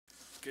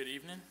Good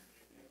evening.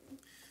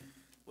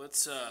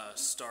 Let's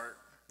start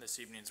this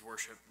evening's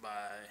worship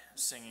by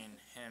singing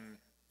hymn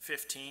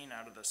 15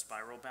 out of the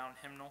Spiral Bound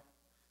hymnal.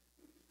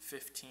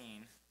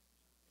 15.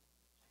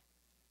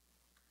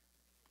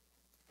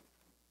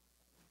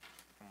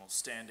 And we'll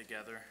stand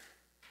together.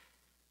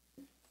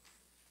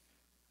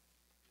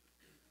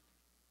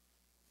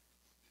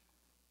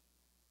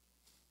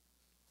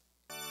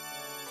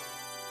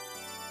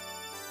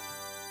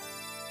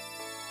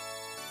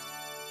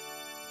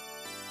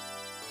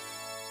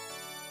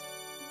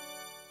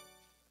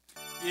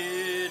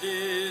 It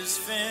is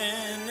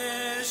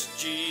finished,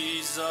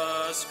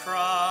 Jesus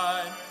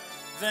cried.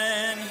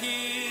 Then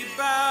he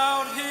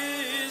bowed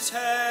his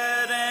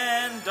head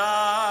and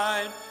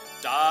died.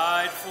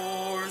 Died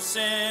for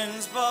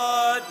sins,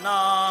 but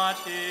not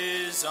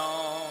his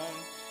own.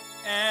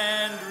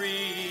 And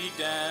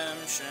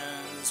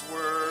redemption's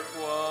work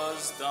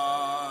was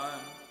done.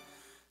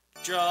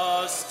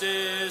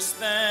 Justice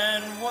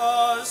then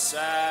was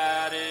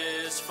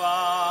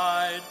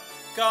satisfied.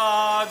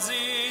 God's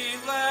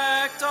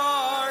elect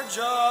are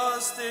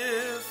justified.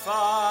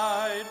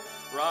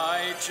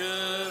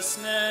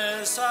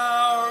 Righteousness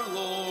our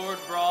Lord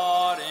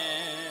brought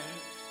in,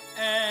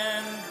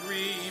 and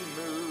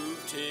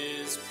removed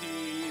his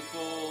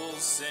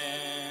people's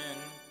sin.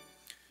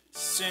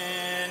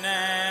 Sin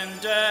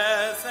and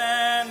death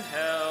and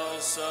hell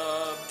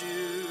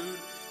subdued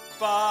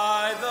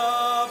by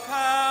the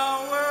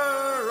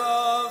power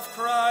of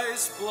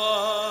Christ's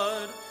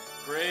blood.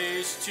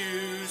 Grace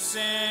to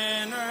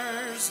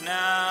sinners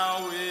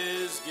now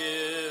is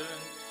given,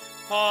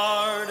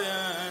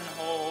 pardon,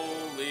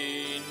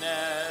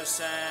 holiness,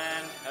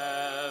 and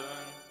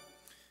heaven.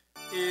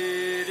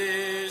 It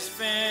is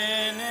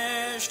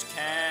finished,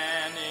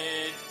 can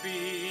it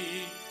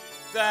be,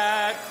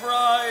 that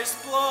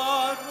Christ's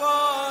blood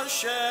was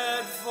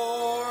shed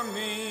for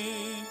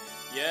me?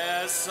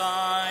 Yes,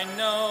 I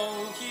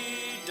know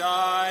he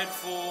died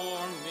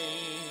for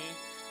me.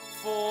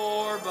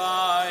 For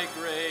by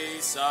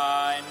grace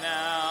I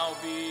now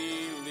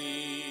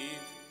believe,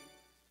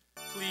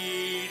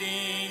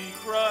 pleading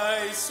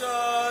Christ's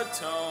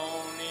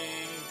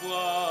atoning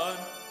blood,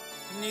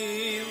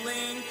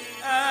 kneeling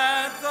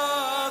at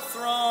the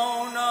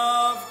throne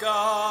of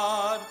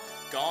God.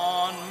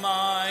 Gone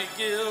my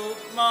guilt,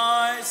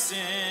 my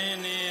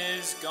sin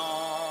is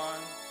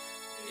gone.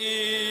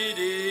 It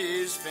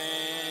is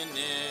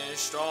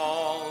finished,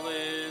 all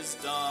is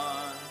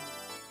done.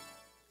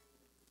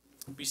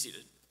 Be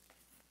seated.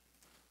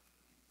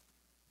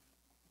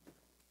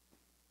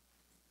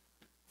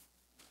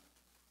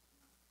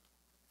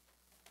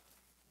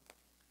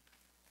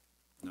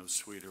 No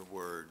sweeter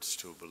words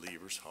to a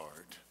believer's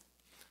heart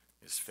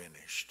is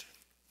finished.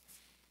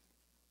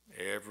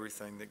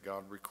 Everything that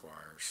God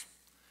requires,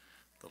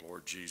 the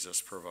Lord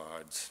Jesus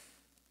provides.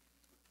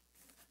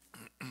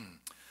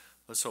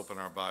 Let's open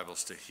our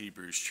Bibles to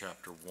Hebrews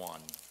chapter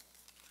 1.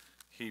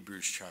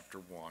 Hebrews chapter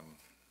 1.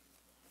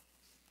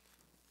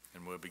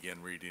 And we'll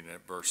begin reading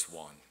at verse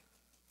 1.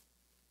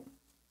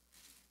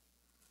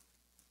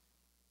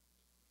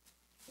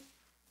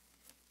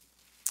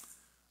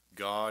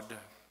 God,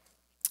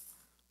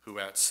 who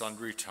at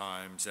sundry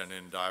times and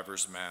in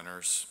divers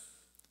manners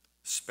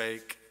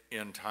spake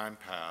in time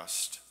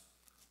past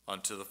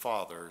unto the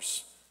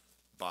fathers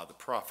by the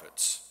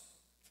prophets,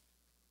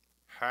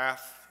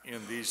 hath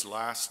in these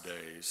last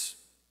days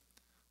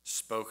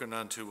spoken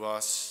unto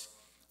us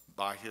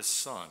by his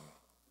Son,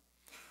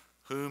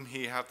 whom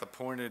he hath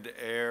appointed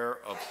heir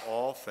of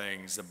all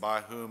things, and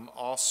by whom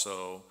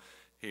also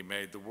he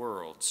made the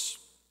worlds,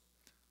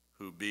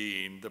 who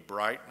being the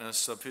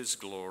brightness of his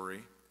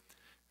glory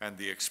and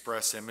the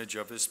express image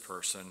of his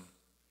person,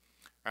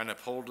 and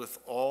upholdeth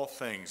all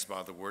things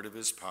by the word of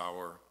his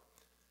power,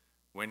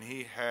 when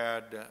he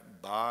had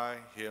by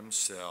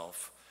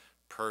himself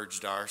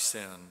purged our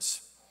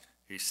sins,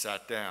 he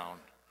sat down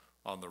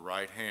on the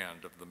right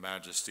hand of the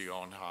Majesty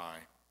on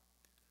high,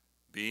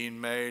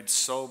 being made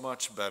so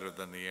much better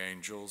than the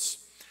angels,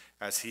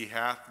 as he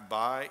hath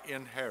by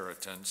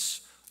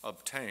inheritance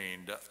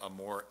obtained a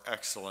more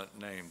excellent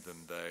name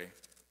than they.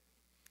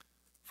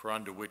 For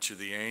unto which of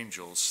the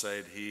angels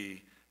said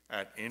he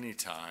at any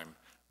time,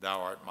 Thou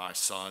art my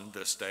son,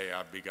 this day I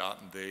have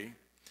begotten thee?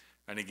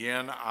 And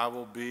again, I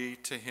will be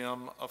to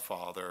him a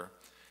father,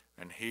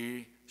 and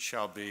he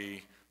shall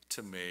be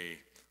to me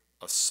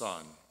a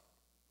son.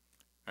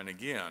 And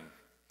again,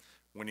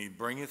 when he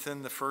bringeth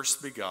in the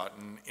first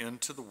begotten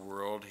into the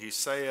world, he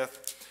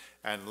saith,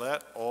 And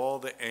let all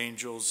the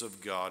angels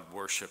of God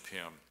worship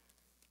him.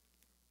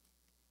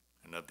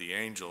 And of the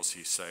angels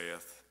he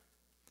saith,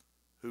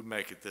 Who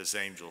maketh his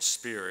angels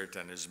spirit,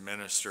 and his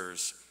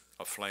ministers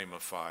a flame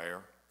of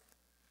fire?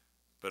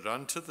 But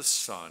unto the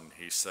Son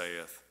he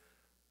saith,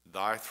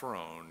 Thy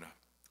throne,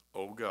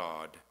 O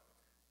God,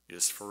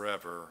 is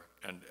forever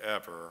and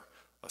ever.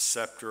 A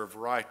scepter of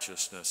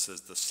righteousness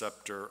is the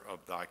scepter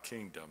of thy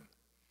kingdom.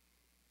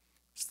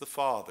 It's the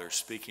Father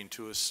speaking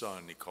to his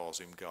Son. He calls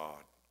him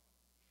God.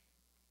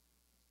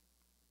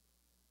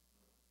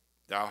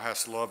 Thou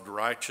hast loved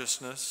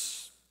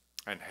righteousness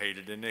and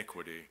hated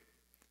iniquity.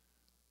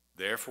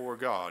 Therefore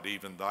God,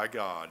 even thy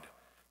God,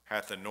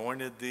 hath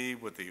anointed thee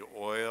with the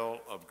oil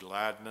of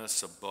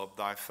gladness above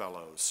thy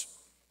fellows.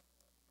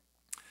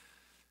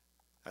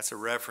 That's a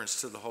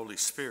reference to the Holy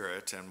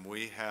Spirit, and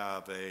we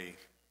have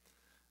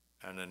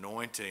an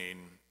anointing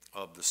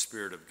of the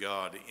Spirit of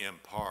God in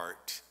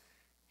part.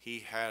 He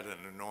had an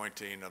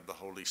anointing of the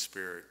Holy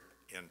Spirit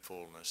in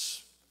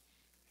fullness.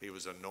 He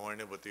was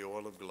anointed with the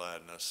oil of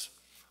gladness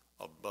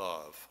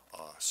above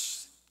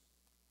us.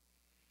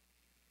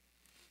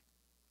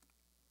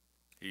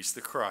 He's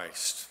the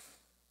Christ,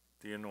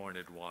 the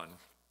anointed one.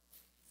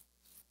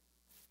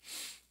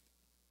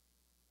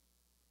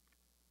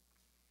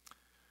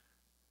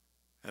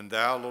 And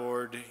thou,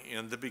 Lord,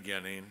 in the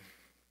beginning,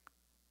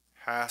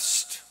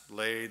 hast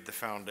laid the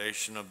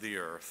foundation of the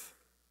earth,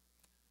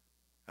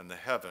 and the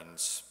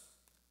heavens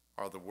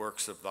are the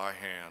works of thy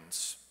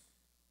hands.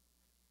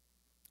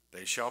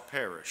 They shall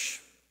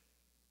perish,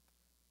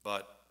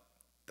 but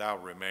thou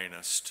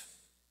remainest.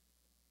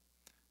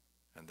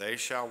 And they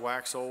shall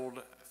wax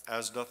old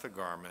as doth a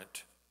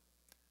garment,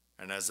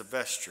 and as a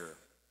vesture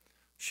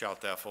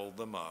shalt thou fold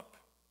them up,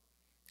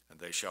 and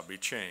they shall be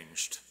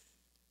changed.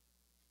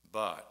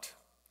 But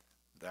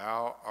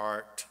thou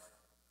art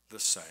the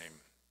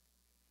same,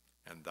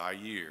 and thy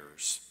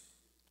years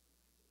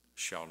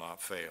shall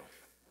not fail.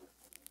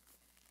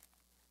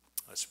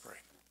 Let's pray.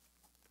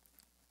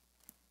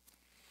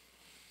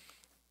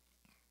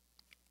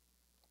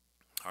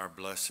 Our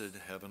blessed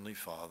Heavenly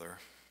Father,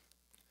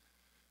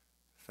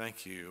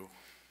 thank you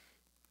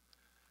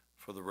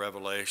for the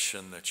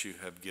revelation that you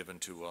have given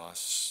to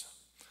us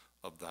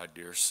of thy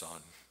dear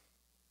Son.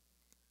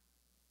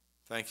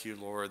 Thank you,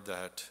 Lord,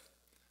 that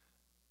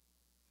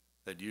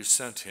you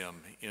sent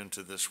him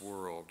into this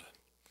world,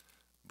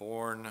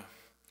 born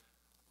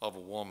of a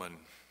woman,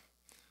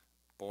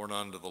 born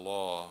under the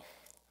law,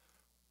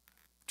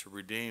 to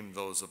redeem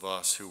those of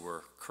us who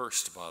were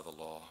cursed by the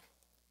law.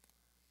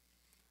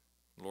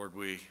 Lord,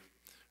 we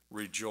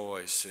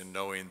rejoice in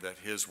knowing that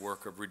his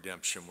work of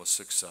redemption was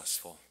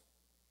successful,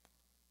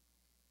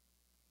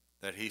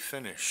 that he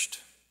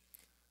finished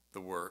the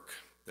work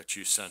that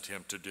you sent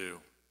him to do,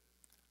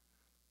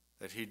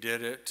 that he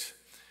did it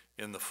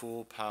in the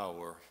full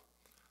power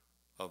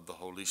of the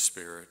Holy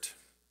Spirit.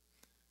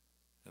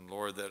 And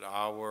Lord, that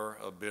our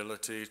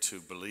ability to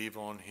believe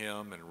on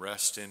him and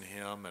rest in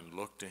him and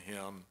look to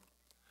him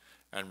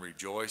and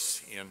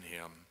rejoice in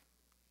him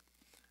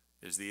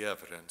is the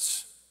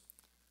evidence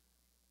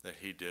that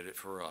he did it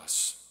for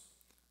us.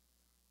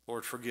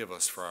 Lord, forgive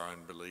us for our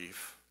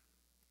unbelief.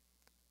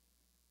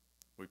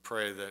 We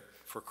pray that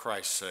for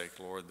Christ's sake,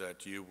 Lord,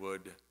 that you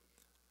would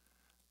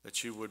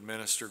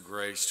minister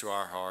grace to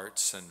our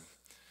hearts and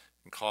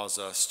cause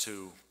us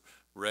to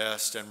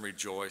rest and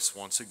rejoice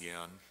once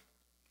again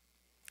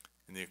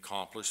in the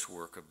accomplished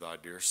work of thy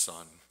dear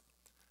Son,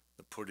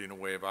 the putting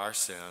away of our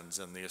sins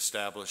and the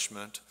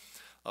establishment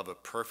of a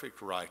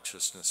perfect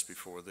righteousness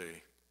before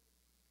thee.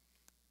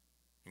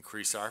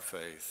 Increase our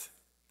faith.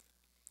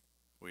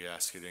 We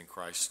ask it in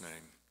Christ's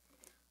name.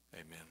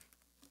 Amen.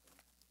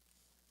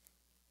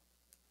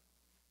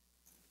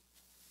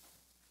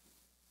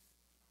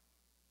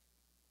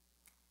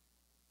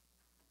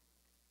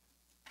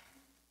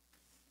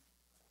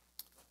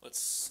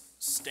 Let's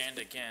stand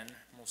again.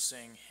 We'll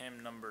sing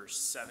hymn number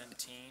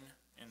 17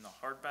 in the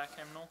hardback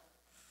hymnal.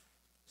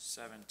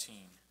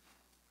 17.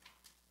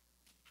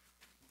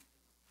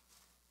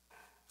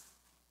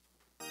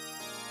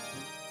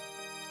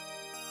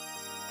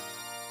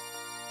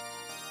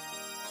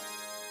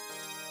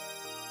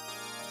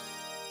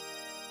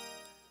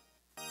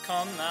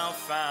 Come thou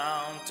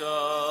fount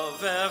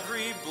of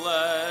every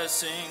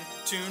blessing,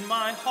 tune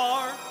my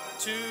heart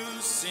to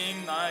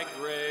sing thy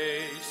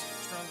grace.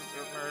 From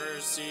your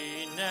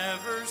mercy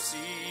never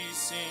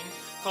ceasing,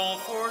 call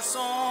for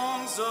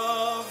songs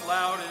of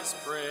loudest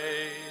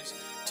praise.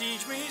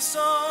 Teach me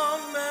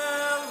some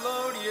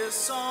melodious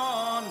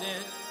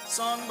sonnet,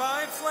 sung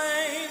by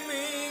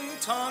flaming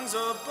tongues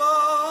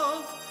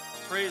above.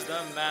 Praise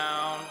the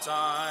mount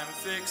I'm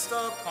fixed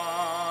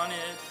upon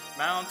it,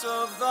 mount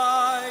of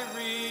thy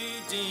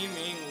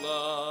redeeming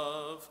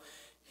love.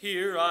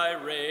 Here I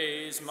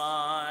raise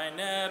mine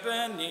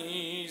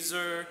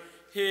Ebenezer,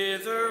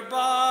 hither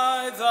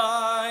by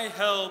thy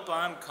help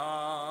I'm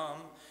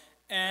come,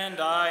 and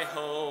I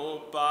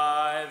hope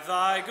by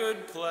thy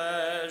good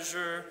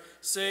pleasure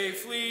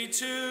safely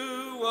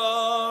to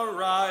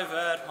arrive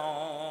at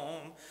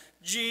home.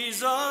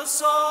 Jesus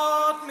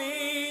sought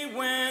me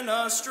when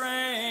a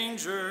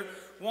stranger,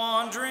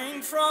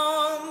 wandering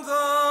from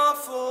the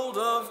fold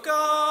of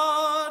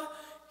God.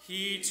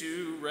 He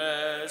to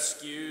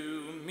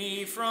rescue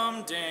me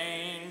from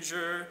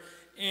danger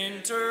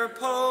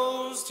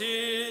interposed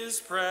his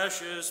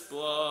precious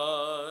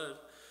blood.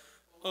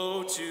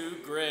 Oh, to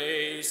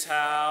grace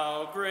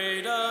how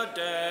great a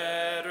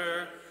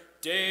debtor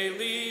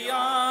daily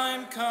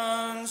I'm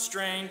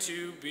constrained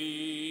to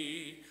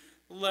be.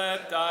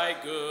 Let thy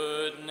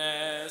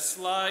goodness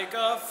like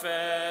a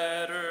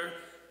fetter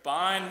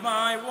bind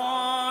my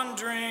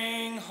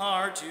wandering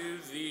heart to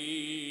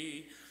thee.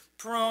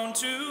 Prone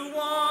to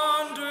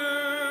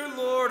wander,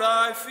 Lord,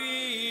 I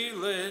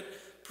feel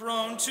it.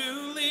 Prone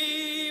to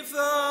leave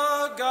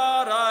the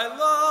God I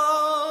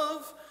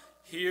love.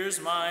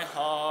 Here's my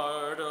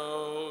heart,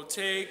 oh,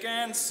 take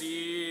and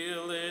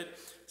seal it.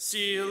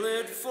 Seal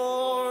it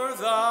for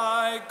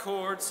thy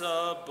courts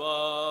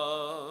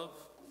above.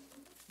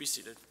 Be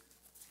seated.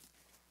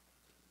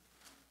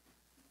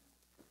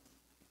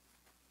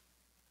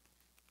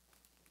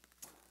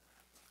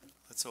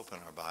 Let's open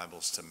our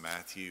Bibles to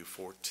Matthew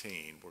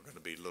 14. We're going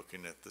to be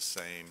looking at the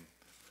same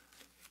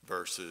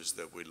verses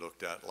that we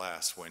looked at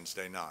last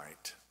Wednesday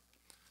night.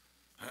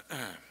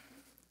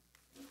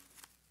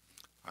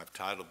 I've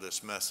titled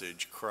this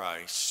message,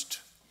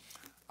 Christ,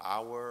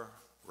 Our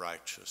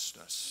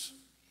Righteousness.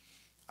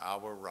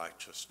 Our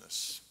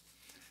righteousness.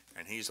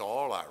 And he's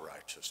all our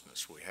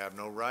righteousness. We have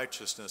no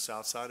righteousness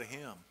outside of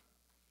him.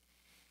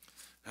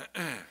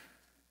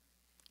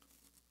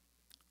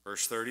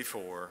 Verse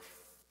 34.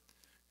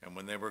 And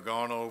when they were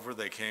gone over,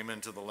 they came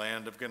into the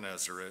land of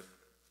Gennesaret.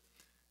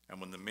 And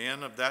when the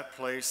men of that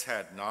place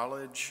had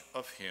knowledge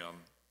of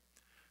him,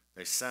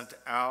 they sent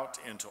out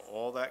into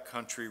all that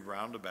country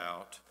round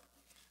about,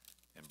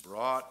 and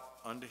brought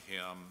unto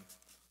him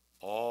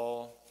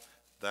all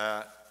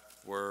that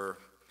were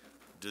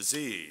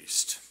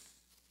diseased,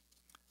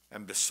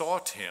 and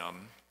besought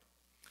him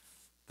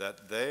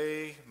that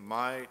they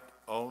might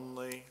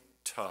only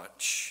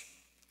touch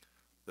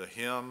the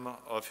hem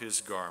of his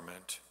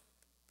garment.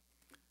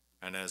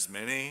 And as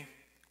many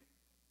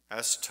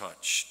as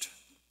touched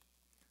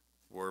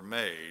were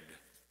made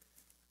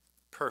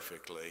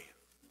perfectly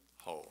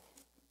whole.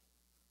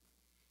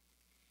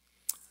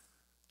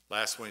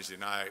 Last Wednesday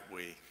night,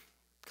 we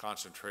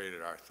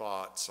concentrated our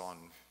thoughts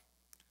on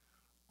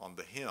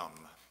the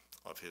hem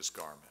of his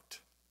garment.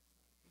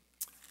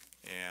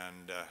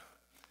 And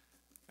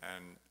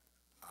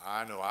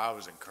I know I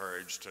was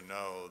encouraged to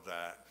know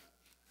that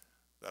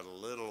a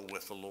little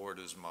with the Lord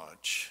is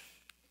much.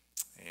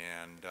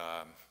 And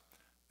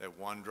that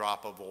one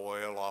drop of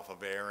oil off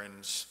of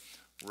Aaron's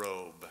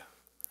robe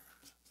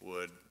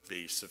would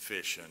be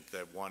sufficient,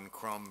 that one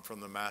crumb from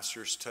the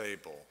master's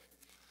table,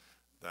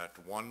 that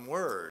one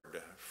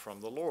word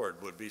from the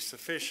Lord would be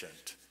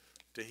sufficient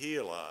to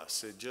heal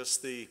us. It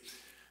just the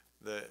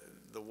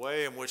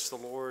way in which the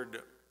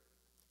Lord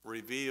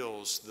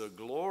reveals the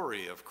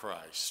glory of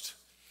Christ,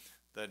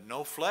 that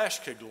no flesh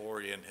could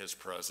glory in his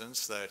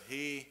presence, that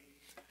he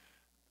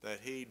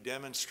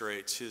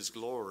demonstrates his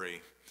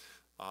glory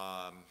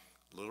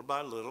little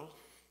by little,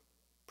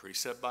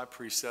 precept by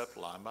precept,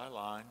 line by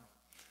line.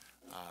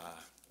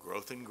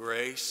 Growth in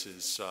grace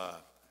is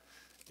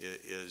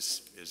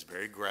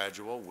very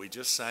gradual. We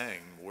just sang,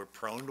 we're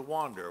prone to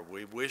wander.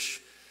 We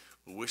wish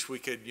we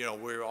could,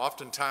 we're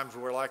oftentimes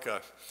like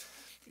a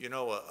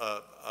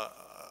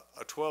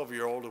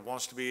 12-year-old who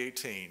wants to be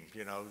 18,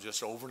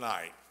 just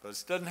overnight. But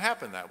it doesn't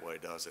happen that way,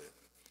 does it?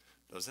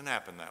 Doesn't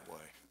happen that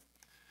way.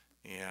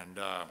 And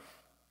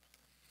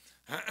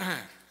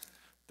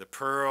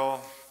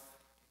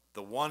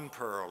the one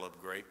pearl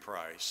of great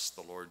price,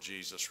 the Lord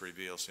Jesus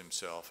reveals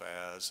himself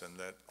as, and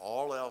that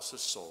all else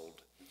is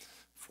sold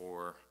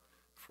for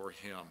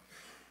him.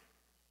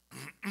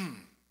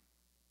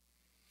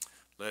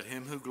 Let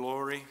him who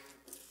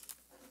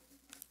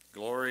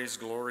glories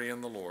glory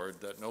in the Lord,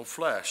 that no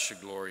flesh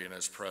should glory in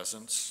his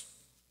presence.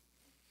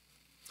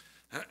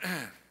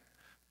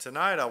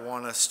 Tonight I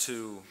want us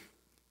to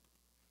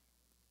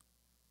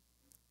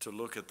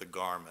look at the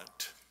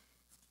garment.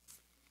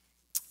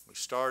 We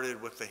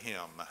started with the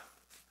hem,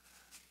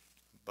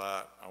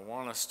 but I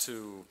want us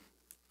to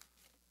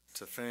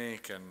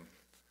think and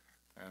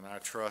I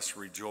trust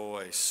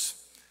rejoice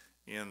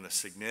in the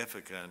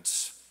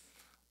significance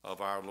of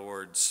our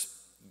Lord's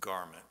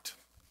garment,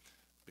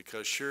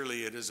 because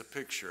surely it is a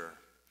picture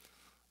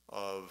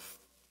of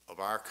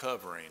our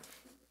covering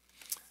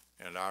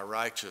and our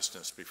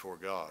righteousness before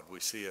God. We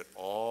see it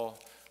all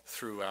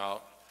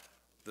throughout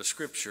the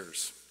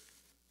scriptures.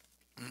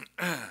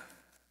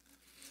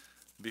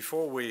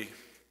 Before we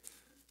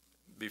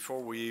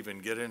even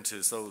get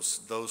into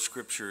those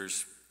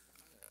scriptures,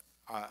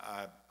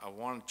 I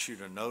want you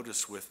to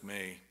notice with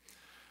me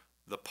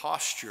the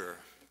posture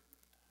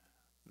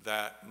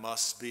that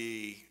must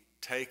be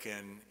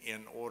taken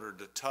in order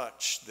to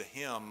touch the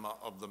hem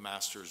of the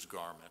master's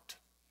garment.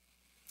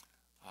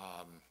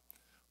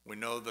 We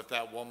know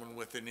that woman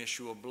with an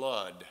issue of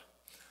blood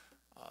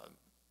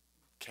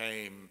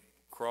came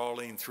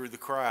crawling through the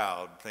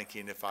crowd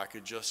thinking, if I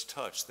could just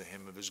touch the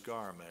hem of his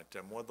garment.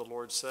 And what did the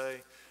Lord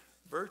say?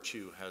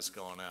 Virtue has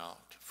gone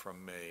out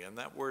from me. And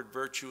that word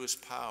virtue is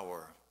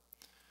power.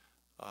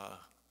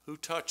 Who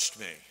touched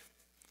me?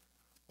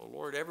 Well,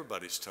 Lord,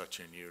 everybody's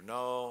touching you.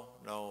 No.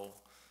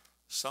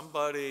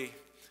 Somebody,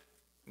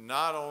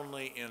 not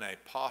only in a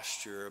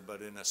posture,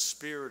 but in a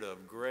spirit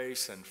of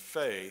grace and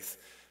faith,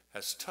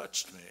 has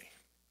touched me.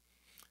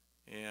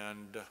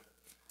 And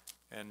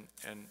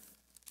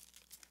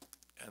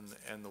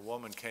the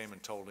woman came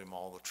and told him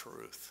all the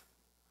truth.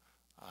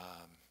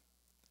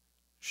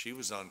 She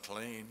was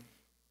unclean.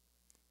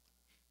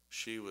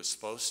 She was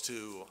supposed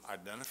to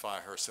identify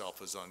herself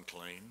as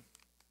unclean,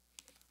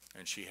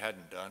 and she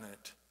hadn't done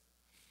it.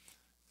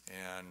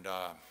 And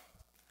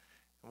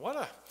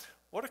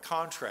what a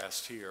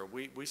contrast here.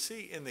 We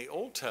see in the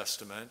Old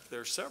Testament,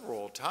 there's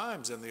several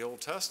times in the Old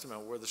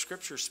Testament where the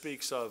scripture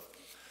speaks of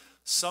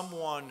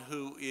someone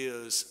who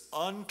is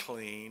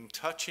unclean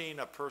touching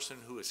a person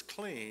who is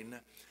clean,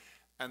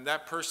 and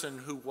that person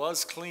who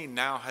was clean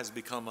now has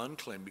become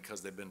unclean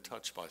because they've been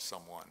touched by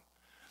someone.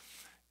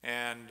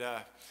 And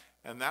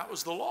that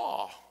was the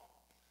law.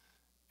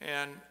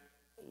 And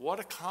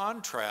what a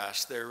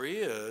contrast there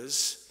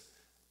is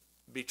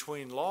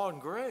between law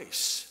and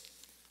grace.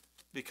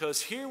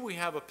 Because here we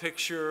have a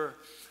picture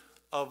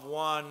of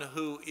one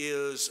who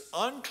is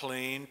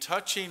unclean,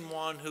 touching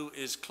one who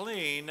is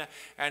clean,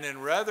 and in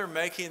rather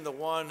making the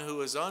one who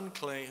is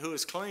unclean, who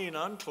is clean,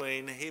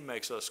 unclean, he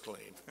makes us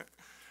clean.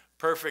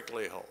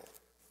 Perfectly whole.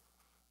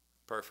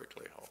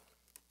 Perfectly whole.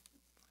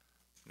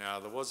 Now,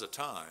 there was a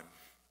time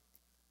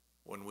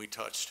when we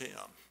touched him,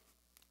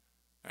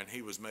 and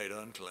he was made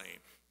unclean.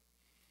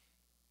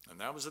 And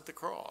that was at the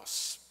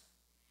cross.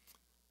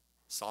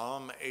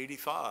 Psalm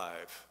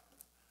 85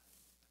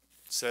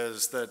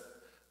 says that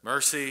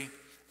mercy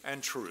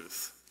and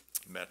truth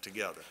met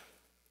together.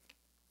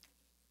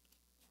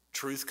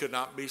 Truth could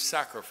not be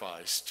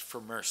sacrificed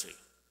for mercy.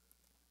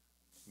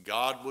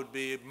 God would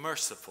be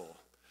merciful,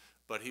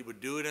 but he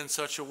would do it in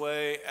such a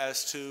way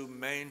as to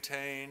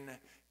maintain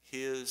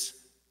his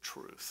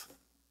truth.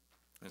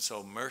 And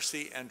so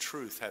mercy and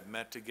truth have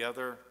met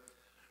together.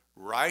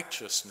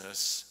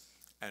 Righteousness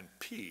and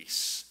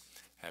peace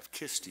have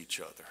kissed each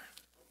other.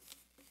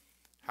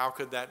 How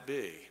could that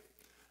be?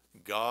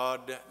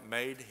 God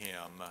made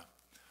him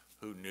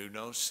who knew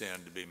no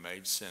sin to be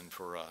made sin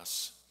for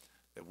us,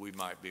 that we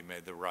might be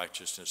made the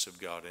righteousness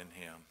of God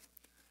in him.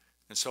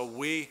 And so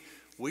we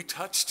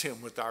touched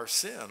him with our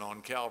sin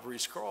on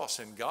Calvary's cross,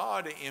 and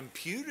God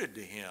imputed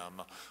to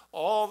him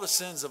all the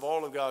sins of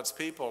all of God's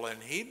people,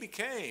 and he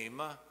became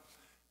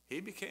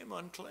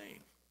unclean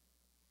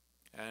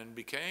and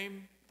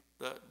became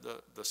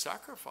the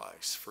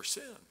sacrifice for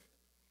sin.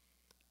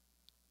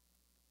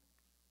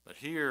 But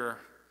here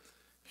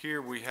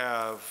we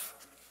have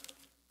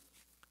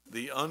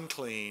the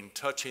unclean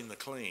touching the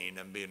clean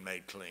and being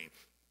made clean.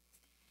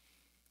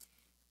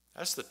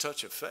 That's the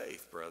touch of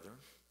faith, brethren.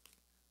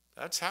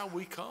 That's how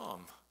we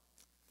come.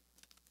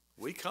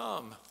 We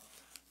come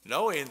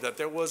knowing that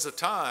there was a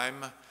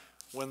time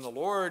when the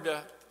Lord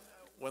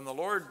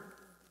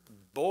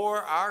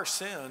bore our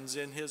sins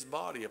in his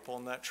body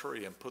upon that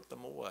tree and put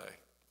them away.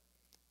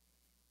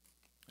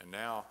 And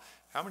now,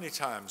 how many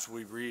times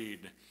we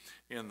read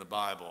in the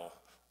Bible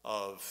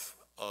of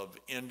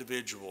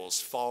individuals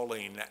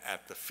falling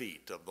at the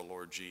feet of the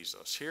Lord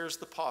Jesus? Here's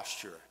the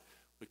posture.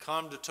 We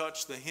come to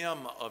touch the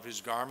hem of his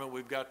garment.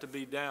 We've got to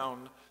be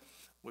down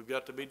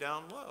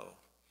low.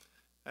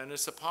 And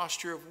it's a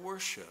posture of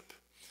worship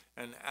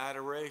and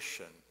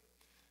adoration.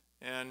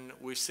 And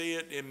we see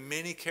it in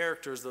many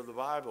characters of the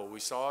Bible. We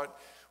saw it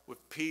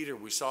with Peter.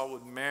 We saw it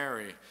with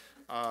Mary.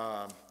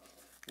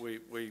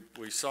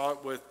 We saw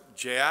it with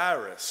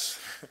Jairus.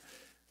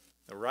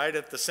 Right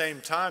at the same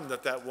time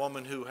that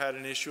woman who had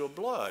an issue of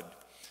blood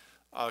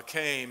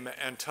came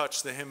and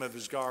touched the hem of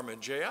his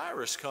garment,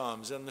 Jairus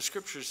comes, and the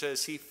scripture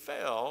says he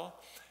fell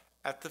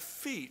at the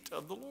feet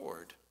of the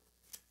Lord.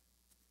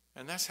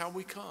 And that's how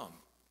we come.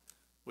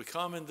 We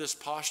come in this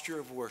posture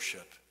of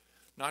worship,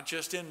 not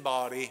just in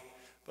body,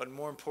 but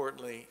more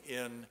importantly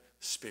in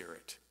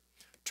spirit.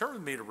 Turn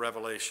with me to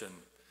Revelation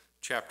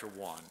chapter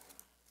 1.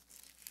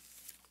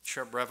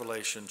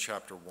 Revelation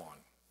chapter 1.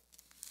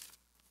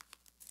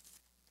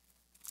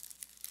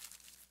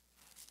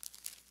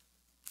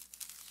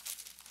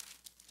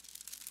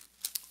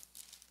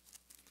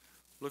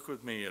 Look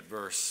with me at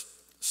verse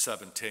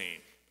 17.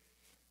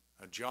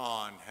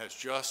 John has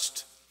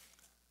just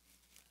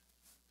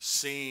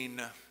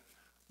seen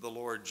the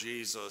Lord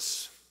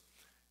Jesus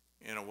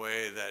in a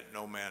way that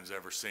no man's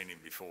ever seen him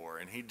before.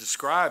 And he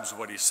describes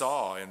what he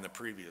saw in the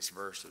previous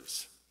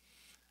verses.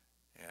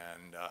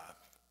 And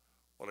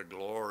what a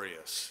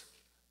glorious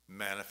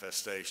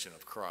manifestation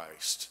of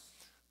Christ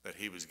that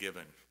he was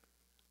given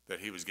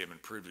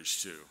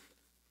privilege to.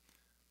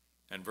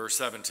 In verse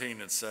 17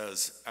 it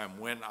says, "And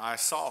when I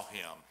saw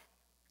him,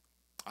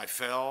 I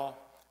fell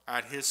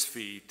at his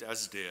feet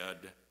as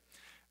dead,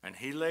 and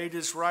he laid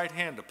his right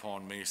hand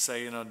upon me,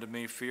 saying unto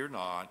me, Fear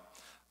not,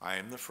 I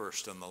am the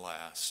first and the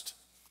last."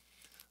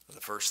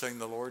 The first thing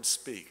the Lord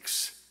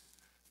speaks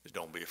is,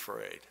 don't be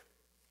afraid.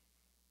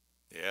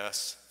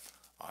 Yes,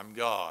 I'm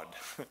God.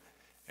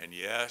 And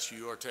yes,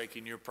 you are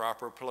taking your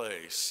proper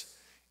place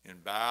in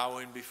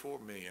bowing before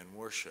me in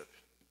worship.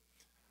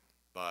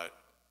 But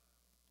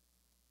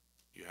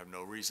you have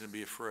no reason to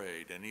be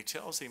afraid. And he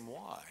tells him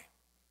why.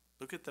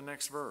 Look at the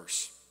next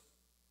verse.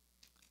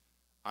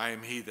 "I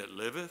am he that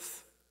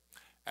liveth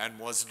and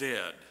was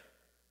dead.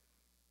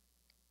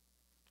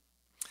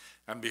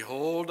 And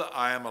behold,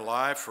 I am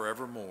alive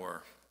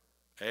forevermore.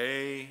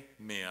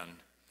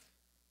 Amen.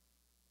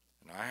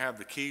 And I have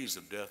the keys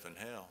of death and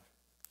hell."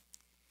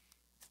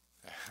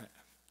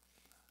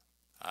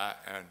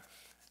 And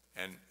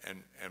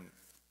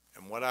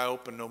what I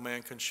open, no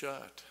man can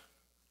shut.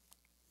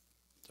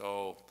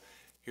 So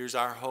here's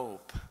our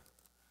hope,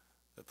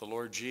 that the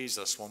Lord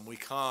Jesus, when we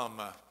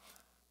come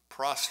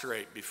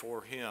prostrate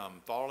before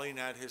him, falling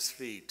at his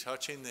feet,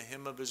 touching the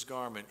hem of his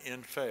garment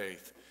in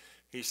faith,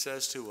 he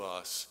says to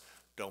us,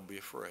 don't be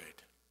afraid.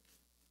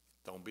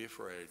 Don't be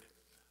afraid.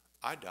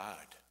 I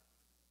died.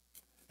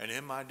 And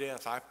in my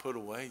death, I put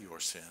away your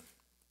sin.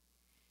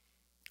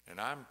 And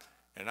I'm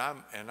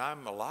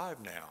alive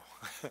now.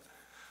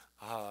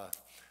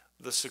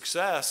 The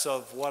success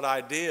of what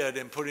I did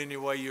in putting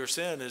away your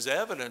sin is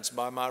evidenced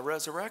by my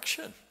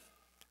resurrection.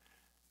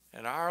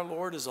 And our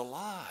Lord is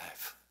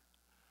alive.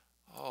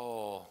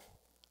 Oh,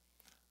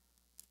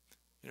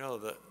 you know,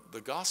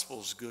 the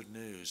gospel's good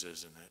news,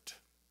 isn't it?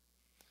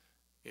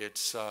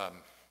 It's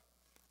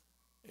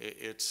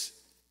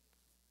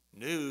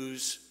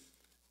news.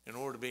 In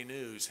order to be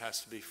news,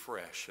 has to be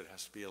fresh. It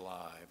has to be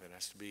alive. It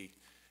has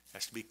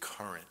to be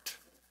current.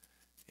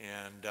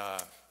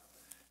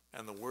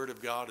 And the Word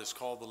of God is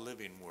called the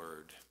living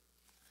Word.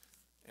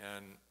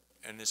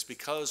 And it's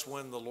because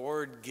when the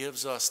Lord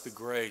gives us the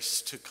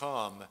grace to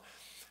come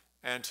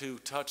and to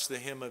touch the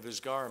hem of his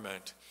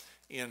garment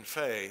in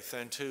faith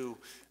and to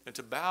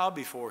bow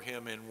before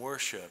him in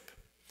worship,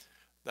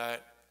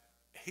 that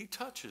he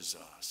touches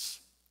us.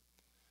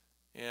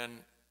 And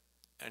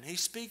he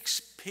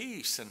speaks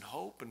peace and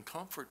hope and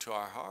comfort to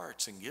our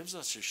hearts and gives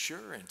us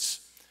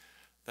assurance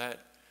that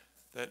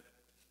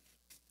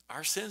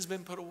our sin's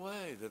been put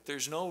away, that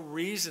there's no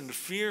reason to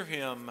fear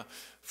him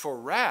for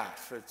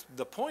wrath. That's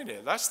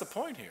the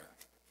point here.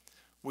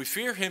 We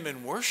fear him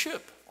in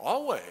worship,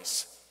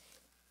 always.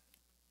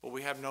 But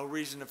we have no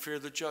reason to fear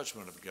the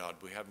judgment of God.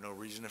 We have no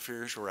reason to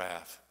fear his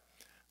wrath.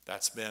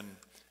 That's been,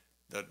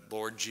 the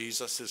Lord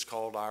Jesus is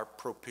called our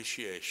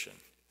propitiation.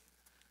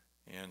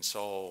 And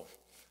so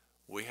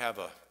we have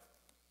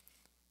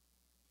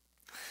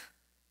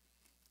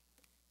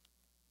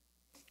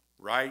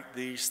write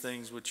these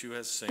things which you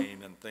have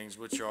seen, and things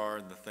which are,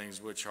 and the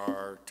things which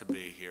are to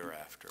be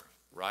hereafter.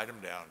 Write them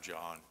down,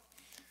 John.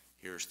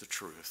 Here's the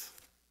truth.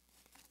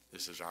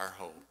 This is our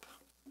hope.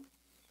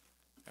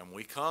 And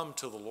we come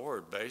to the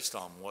Lord based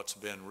on what's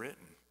been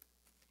written.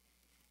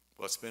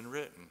 What's been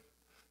written.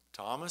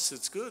 Thomas,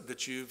 it's good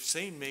that you've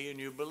seen me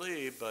and you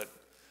believe, but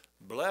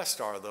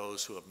blessed are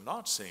those who have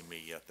not seen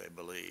me yet they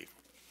believe.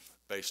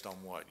 Based on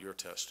what? Your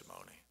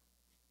testimony.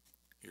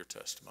 Your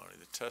testimony.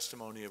 The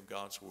testimony of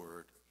God's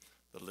Word.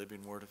 The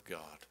living Word of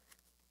God.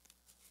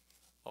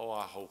 Oh,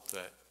 I hope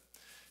that,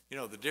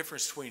 the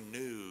difference between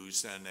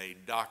news and a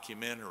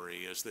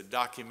documentary is that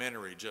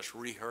documentary just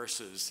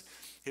rehearses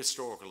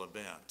historical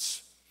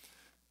events.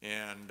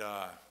 And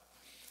I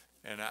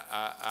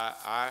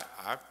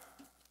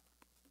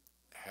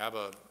have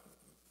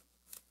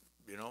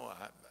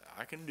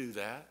I can do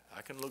that.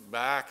 I can look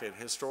back at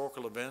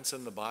historical events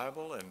in the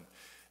Bible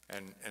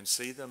and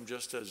see them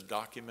just as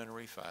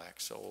documentary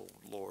facts. Oh,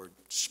 Lord,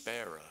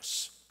 spare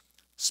us.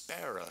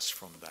 Spare us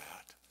from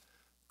that.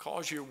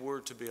 Cause your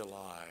word to be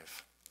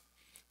alive.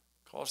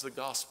 Cause the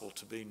gospel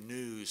to be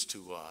news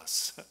to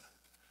us.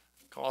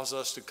 Cause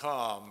us to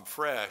come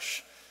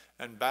fresh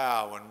and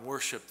bow and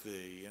worship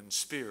thee in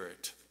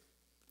spirit,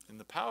 in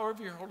the power of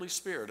your Holy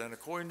Spirit and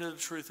according to the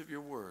truth of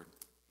your word.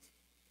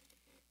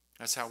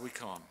 That's how we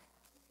come.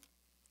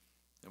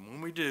 And when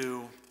we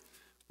do,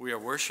 we are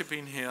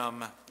worshiping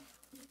him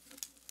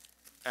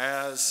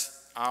as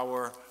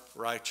our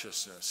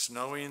righteousness,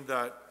 knowing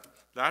that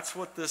that's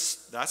what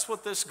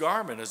this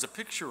garment is a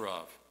picture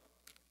of.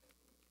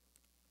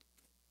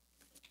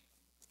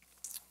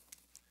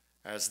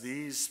 As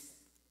these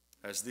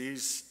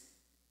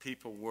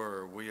people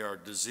were, we are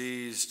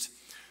diseased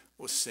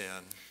with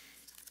sin.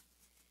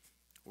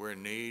 We're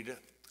in need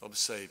of a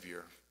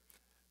Savior.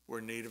 We're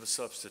in need of a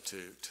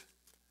substitute.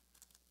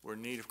 We're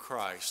in need of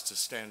Christ to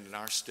stand in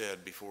our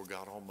stead before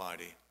God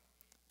Almighty.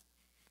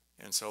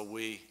 And so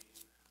we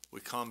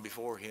come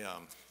before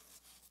him,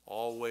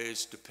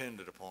 always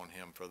dependent upon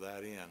him for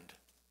that end.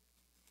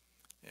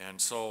 And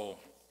so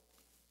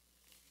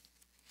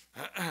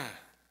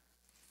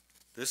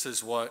this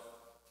is what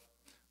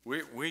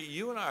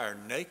you and I are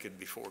naked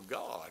before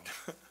God.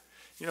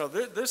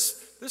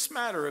 This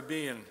matter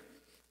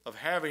of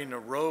having a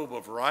robe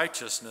of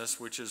righteousness,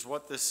 which is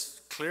what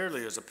this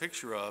clearly is a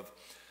picture of,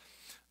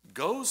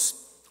 goes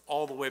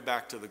all the way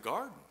back to the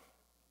garden.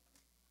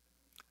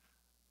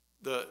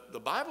 The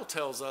Bible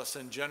tells us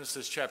in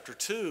Genesis chapter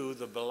 2,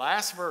 the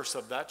last verse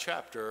of that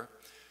chapter,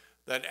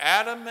 that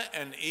Adam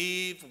and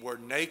Eve were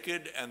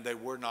naked and they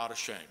were not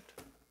ashamed.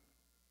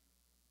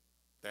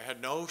 They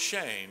had no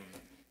shame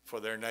for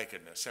their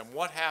nakedness. And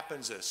what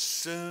happens as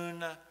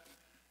soon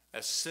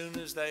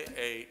as they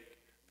ate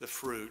the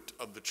fruit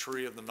of the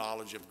tree of the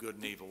knowledge of good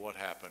and evil, what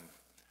happened?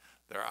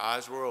 Their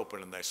eyes were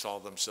open and they saw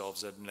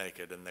themselves as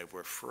naked, and they were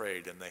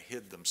afraid, and they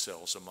hid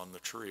themselves among the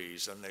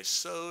trees, and they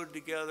sewed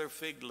together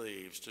fig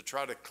leaves to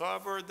try to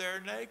cover their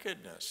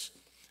nakedness.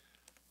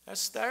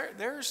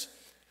 There's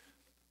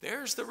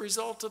the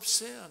result of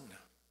sin.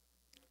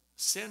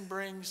 Sin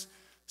brings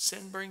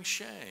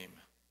shame.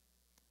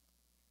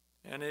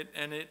 And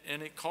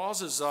it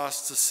causes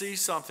us to see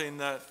something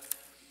that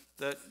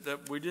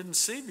we didn't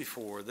see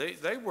before.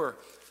 They were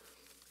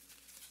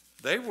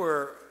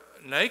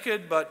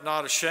naked but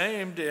not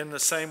ashamed in the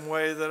same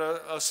way that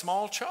a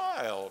small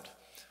child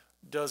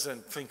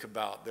doesn't think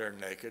about their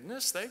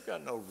nakedness. They've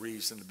got no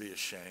reason to be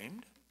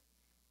ashamed.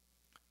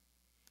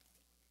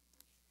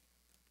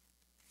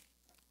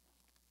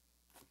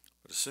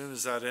 But as soon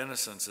as that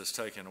innocence is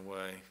taken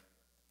away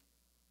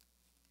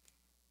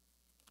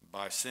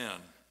by sin,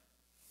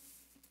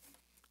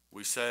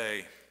 we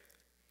say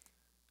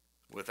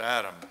with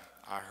Adam,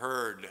 I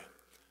heard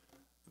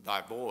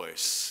thy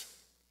voice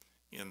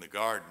in the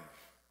garden,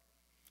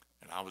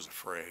 and I was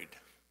afraid.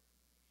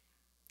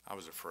 I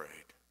was afraid.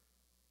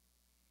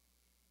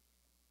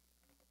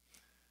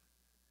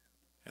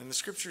 And the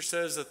scripture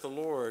says that the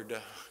Lord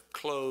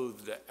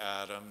clothed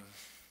Adam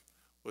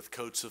with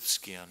coats of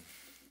skin.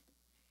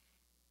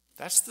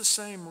 That's the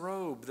same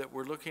robe that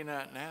we're looking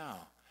at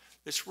now.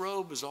 This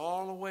robe is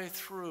all the way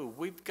through.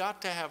 We've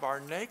got to have our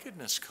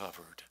nakedness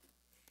covered.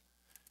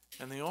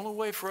 And the only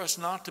way for us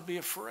not to be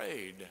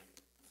afraid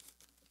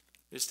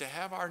is to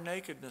have our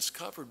nakedness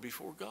covered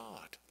before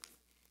God.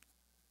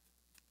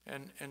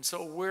 And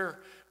so we're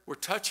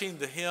touching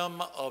the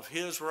hem of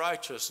his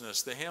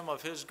righteousness, the hem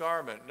of his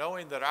garment,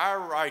 knowing that our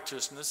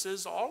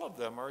righteousnesses, all of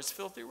them, are as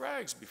filthy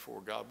rags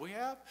before God. We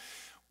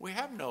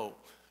have no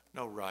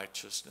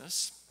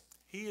righteousness.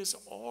 He is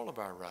all of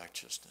our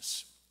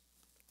righteousness.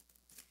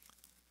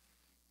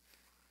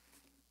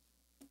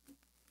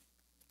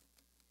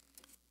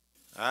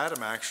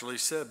 Adam actually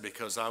said,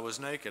 because I was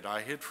naked,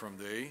 I hid from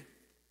thee.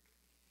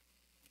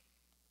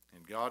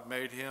 And God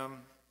made him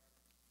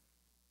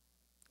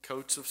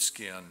coats of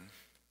skin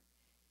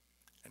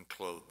and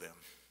clothed them.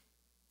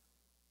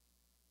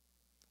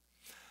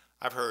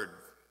 I've heard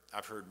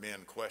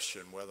men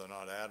question whether or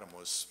not Adam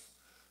was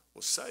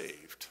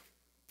saved.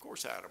 Of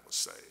course Adam was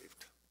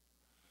saved.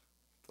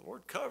 The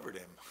Lord covered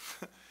him.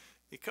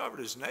 He covered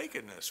his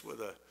nakedness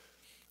with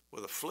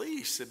a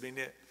fleece. I mean,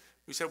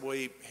 we said, well,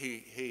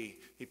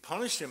 he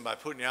punished him by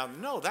putting him out.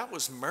 No, that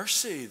was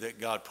mercy that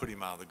God put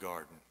him out of the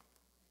garden.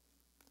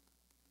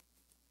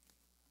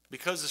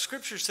 Because the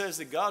scripture says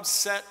that God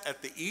set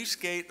at the east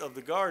gate of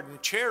the garden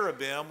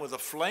cherubim with a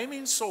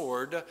flaming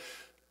sword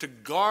to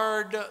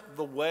guard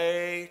the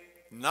way,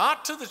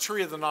 not to the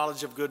tree of the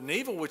knowledge of good and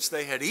evil, which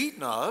they had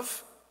eaten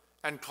of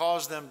and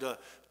caused them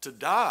to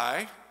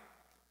die,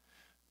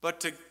 but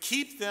to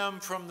keep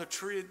them from the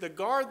tree, to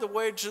guard the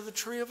way to the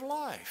tree of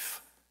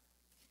life.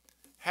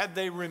 Had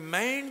they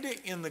remained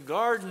in the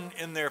garden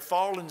in their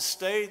fallen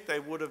state,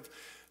 they would have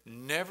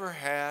never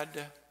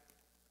had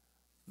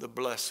the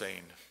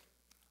blessing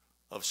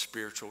of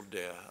spiritual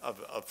death,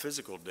 of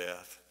physical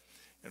death,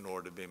 in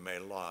order to be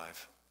made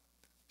alive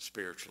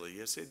spiritually.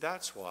 You see,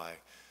 that's why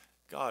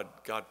God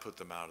put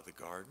them out of the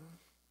garden.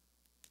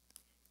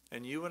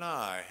 And you and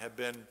I have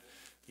been,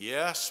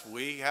 yes,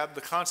 we have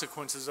the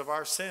consequences of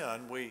our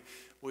sin.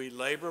 We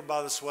labor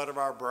by the sweat of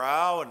our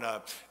brow,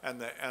 and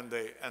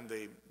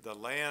the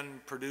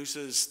land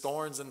produces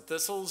thorns and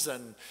thistles,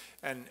 and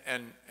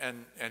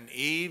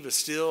Eve is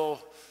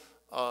still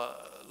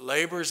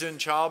labors in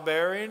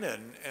childbearing,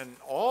 and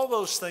all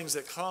those things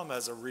that come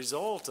as a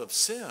result of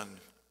sin.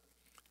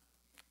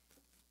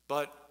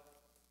 But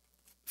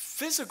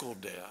physical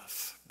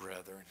death,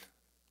 brethren,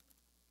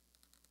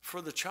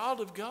 for the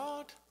child of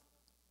God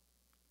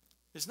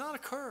is not a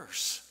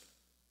curse.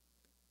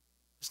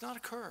 It's not a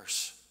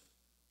curse.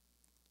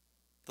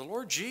 The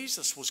Lord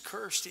Jesus was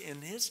cursed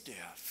in his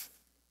death,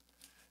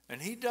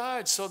 and he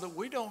died so that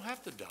we don't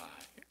have to die.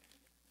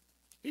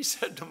 He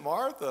said to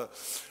Martha,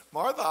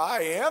 Martha, I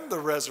am the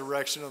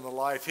resurrection and the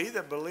life. He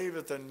that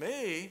believeth in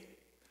me,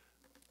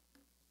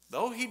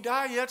 though he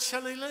die, yet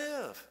shall he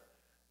live.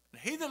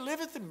 And he that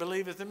liveth and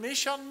believeth in me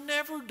shall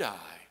never die.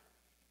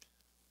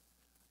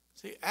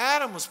 See,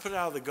 Adam was put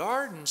out of the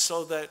garden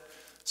so that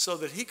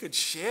he could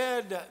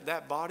shed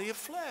that body of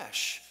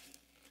flesh,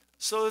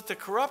 so that the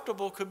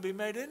corruptible could be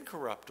made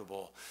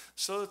incorruptible,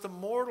 so that the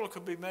mortal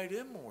could be made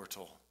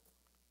immortal.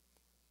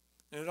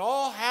 And it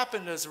all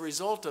happened as a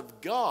result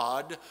of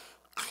God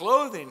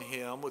clothing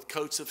him with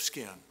coats of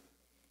skin.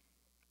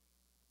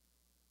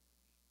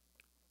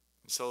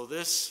 And so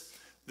this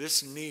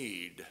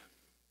need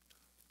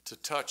to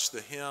touch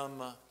the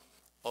hem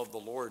of the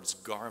Lord's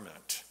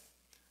garment,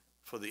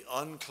 for the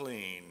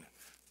unclean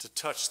to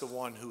touch the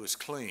one who is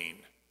clean,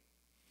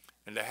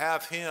 and to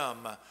have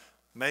him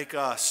make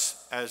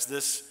us,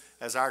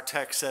 as our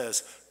text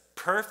says,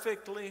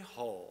 perfectly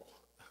whole.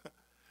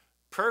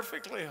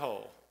 Perfectly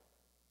whole.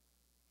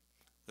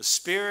 The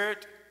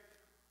spirit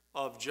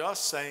of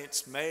just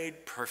saints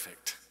made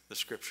perfect, the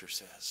scripture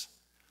says.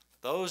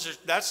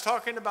 That's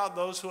talking about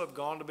those who have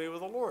gone to be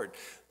with the Lord,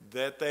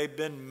 that they've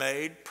been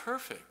made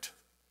perfect.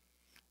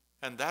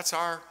 And that's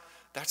our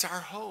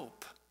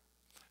hope.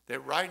 That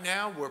right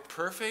now we're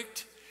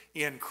perfect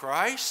in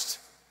Christ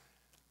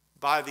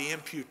by the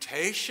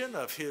imputation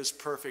of his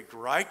perfect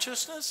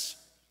righteousness,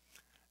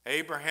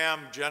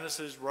 Abraham,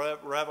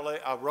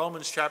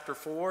 Romans chapter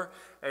 4,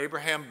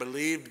 Abraham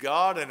believed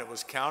God and it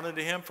was counted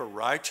to him for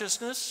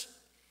righteousness.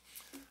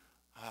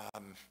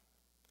 And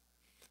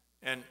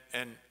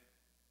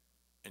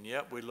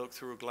yet we look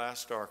through a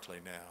glass darkly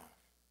now.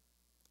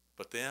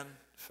 But then,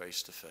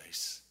 face to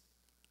face.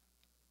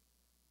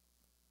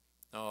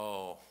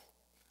 No,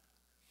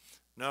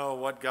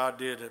 what God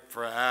did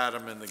for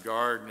Adam in the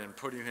garden and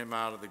putting him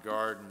out of the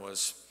garden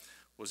was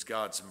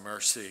God's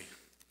mercy.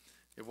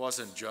 It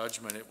wasn't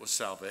judgment, it was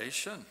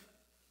salvation.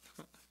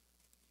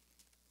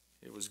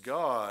 It was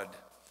God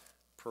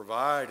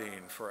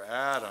providing for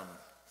Adam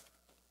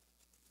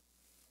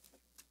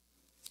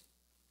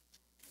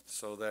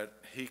so that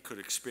he could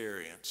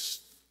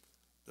experience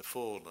the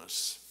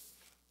fullness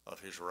of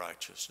his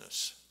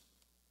righteousness.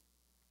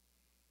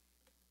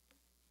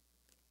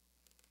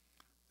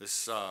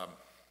 This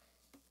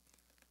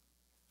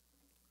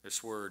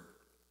word,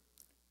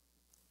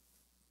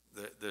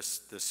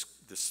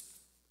 this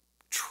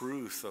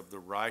truth of the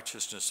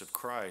righteousness of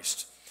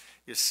Christ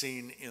is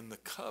seen in the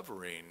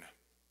covering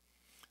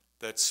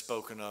that's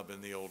spoken of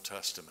in the Old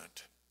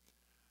Testament.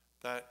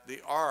 That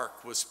the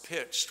ark was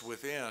pitched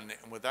within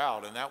and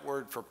without, and that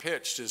word for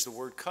pitched is the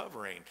word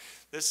covering.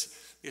 This,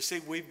 you see,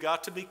 we've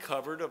got to be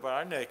covered of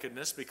our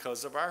nakedness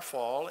because of our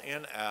fall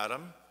in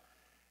Adam.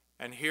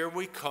 And here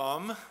we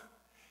come,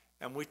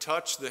 and we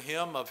touch the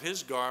hem of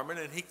his garment,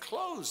 and he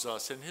clothes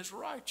us in his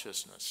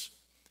righteousness.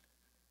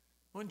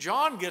 When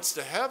John gets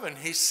to heaven,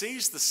 he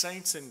sees the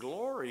saints in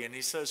glory, and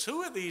he says,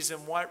 "Who are these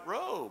in white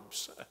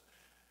robes?"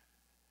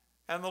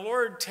 And the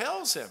Lord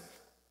tells him,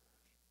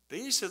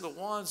 "These are the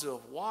ones who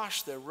have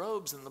washed their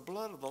robes in the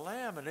blood of the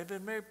Lamb, and they've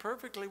been made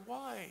perfectly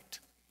white."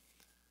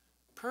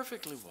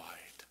 Perfectly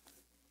white.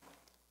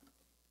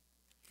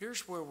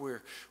 Here's where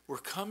we're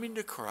coming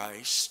to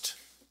Christ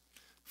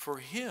for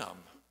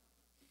him.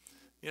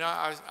 You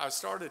know, I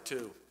started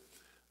to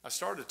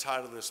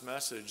title this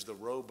message, "The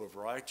Robe of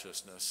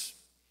Righteousness,"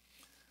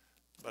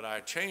 but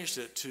I changed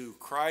it to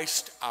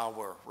 "Christ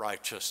our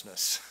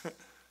Righteousness."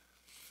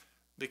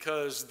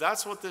 Because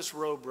that's what this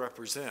robe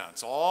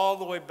represents. All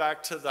the way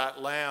back to that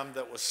lamb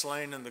that was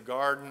slain in the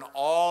garden,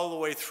 all the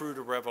way through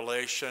to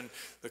Revelation,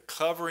 the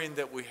covering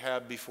that we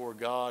have before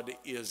God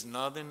is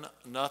nothing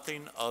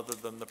other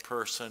than the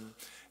person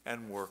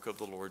and work of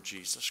the Lord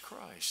Jesus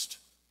Christ.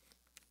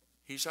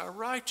 He's our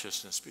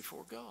righteousness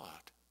before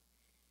God.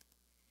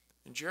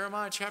 In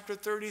Jeremiah chapter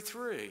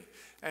 33,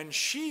 "And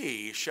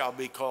she shall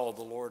be called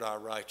the Lord our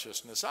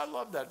righteousness." I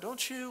love that,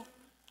 don't you?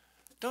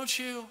 Don't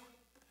you?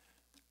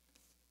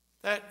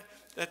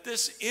 That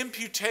this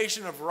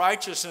imputation of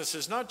righteousness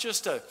is not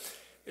just a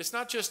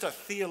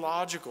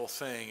theological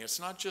thing. It's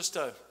not just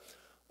a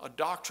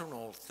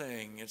doctrinal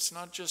thing. It's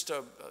not just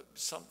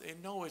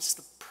something. No, it's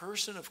the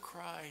person of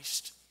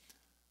Christ,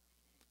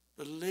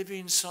 the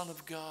living Son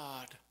of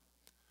God,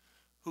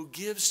 who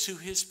gives to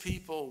his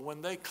people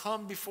when they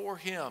come before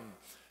him,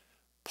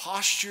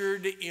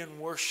 postured in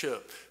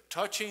worship,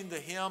 touching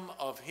the hem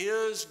of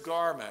his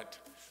garment,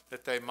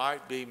 that they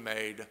might be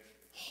made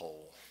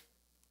whole.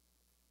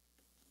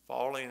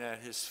 Falling at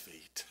his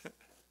feet,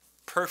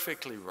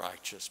 perfectly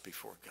righteous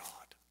before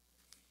God.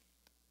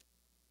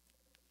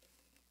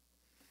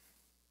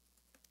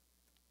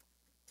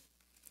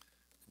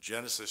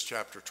 Genesis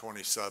chapter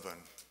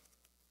 27,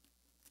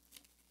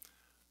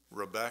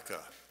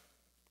 Rebekah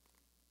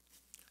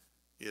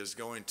is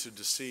going to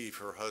deceive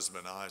her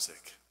husband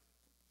Isaac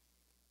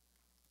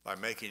by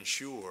making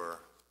sure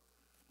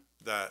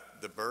that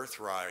the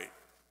birthright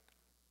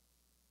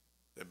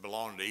that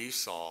belonged to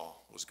Esau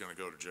was going to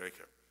go to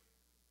Jacob.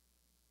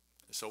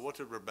 So what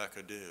did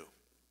Rebekah do?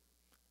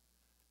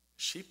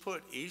 She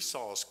put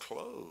Esau's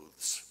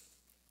clothes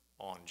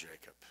on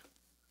Jacob.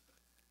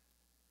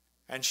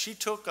 And she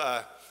took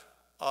a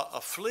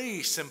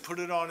fleece and put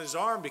it on his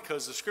arm,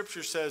 because the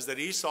scripture says that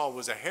Esau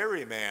was a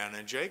hairy man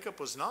and Jacob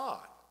was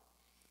not.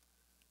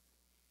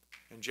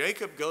 And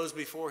Jacob goes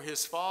before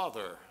his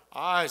father,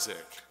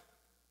 Isaac.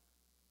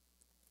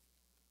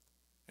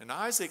 And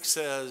Isaac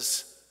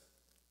says,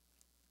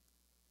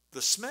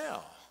 "The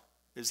smell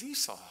is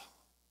Esau.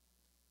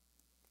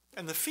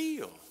 And the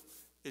feel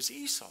is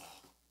Esau.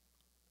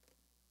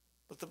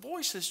 But the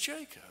voice is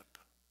Jacob."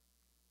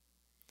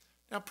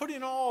 Now,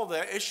 putting all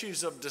the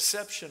issues of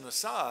deception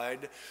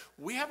aside,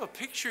 we have a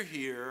picture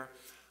here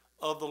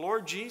of the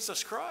Lord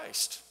Jesus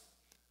Christ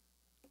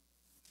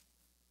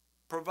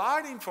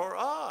providing for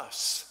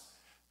us.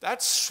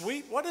 That's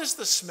sweet. What is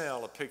the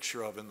smell a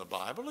picture of in the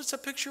Bible? It's a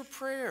picture of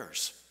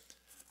prayers.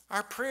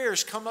 Our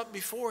prayers come up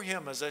before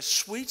him as a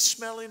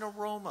sweet-smelling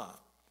aroma.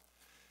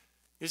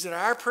 Is it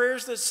our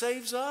prayers that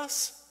saves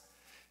us?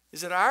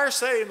 Is it our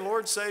saying,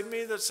 "Lord, save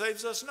me," that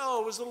saves us? No,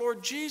 it was the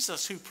Lord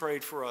Jesus who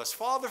prayed for us.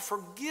 "Father,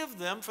 forgive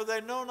them, for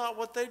they know not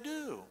what they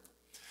do.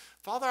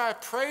 Father, I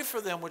pray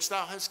for them which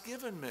thou hast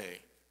given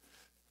me.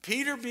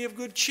 Peter, be of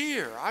good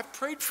cheer. I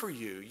prayed for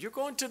you. You're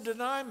going to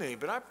deny me,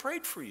 but I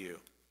prayed for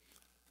you."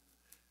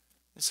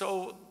 And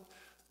so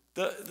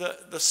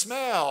the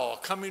smell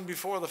coming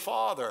before the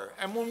Father.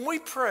 And when we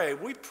pray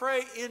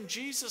in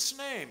Jesus'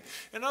 name.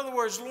 In other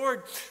words,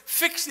 Lord,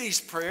 fix these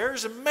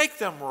prayers and make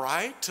them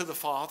right to the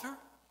Father.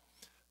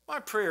 My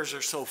prayers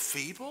are so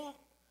feeble.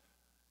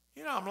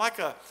 You know, I'm like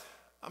a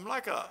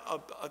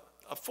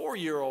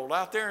 4-year-old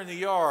out there in the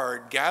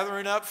yard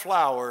gathering up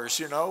flowers,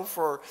 you know,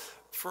 for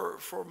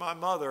my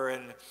mother.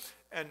 And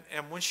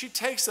when she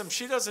takes them,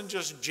 she doesn't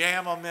just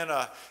jam them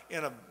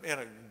in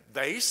a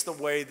vase the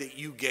way that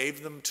you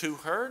gave them to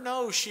her.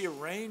 No, she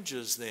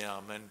arranges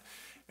them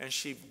and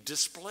she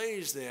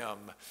displays them,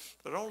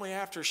 but only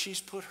after she's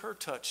put her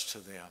touch to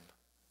them.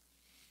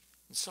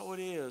 And so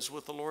it is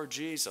with the Lord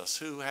Jesus,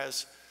 who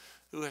has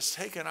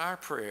taken our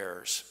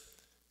prayers,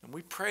 and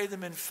we pray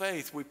them in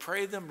faith. We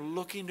pray them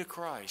looking to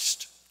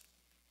Christ,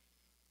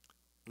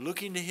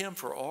 looking to him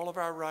for all of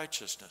our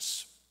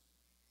righteousness.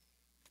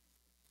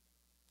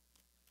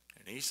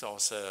 And Esau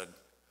said,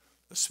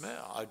 the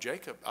smell,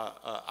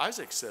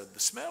 Isaac said, the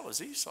smell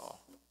is Esau.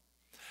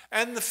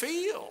 And the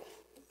feel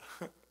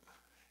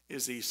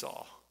is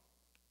Esau.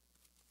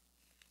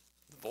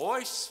 The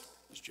voice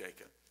is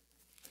Jacob.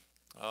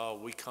 Oh,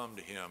 we come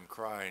to him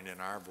crying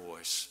in our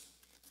voice.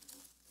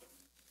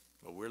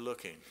 But we're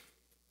looking.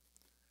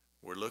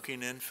 We're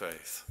looking in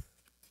faith.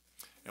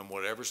 And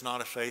whatever's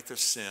not a faith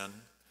is sin.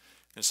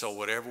 And so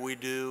whatever we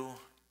do,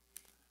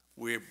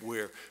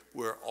 we're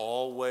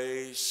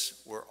always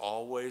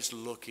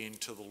looking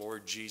to the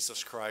Lord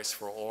Jesus Christ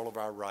for all of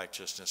our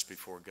righteousness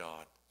before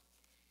God.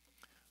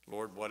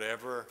 Lord,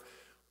 whatever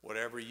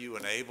you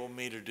enable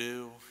me to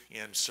do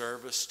in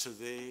service to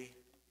thee,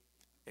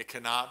 it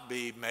cannot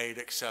be made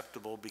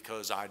acceptable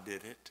because I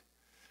did it.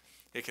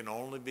 It can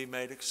only be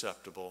made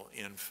acceptable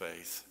in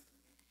faith.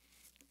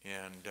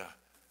 And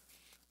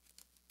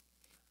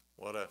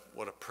what a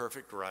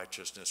perfect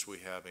righteousness we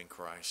have in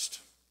Christ.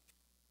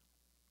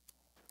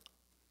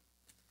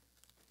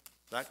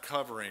 That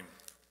covering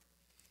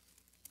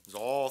is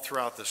all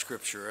throughout the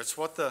Scripture. It's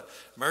what the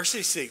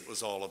mercy seat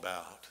was all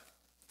about.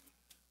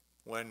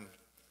 When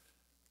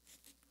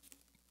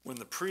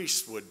the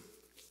priest would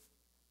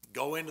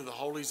go into the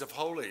holies of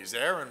holies,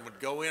 Aaron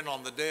would go in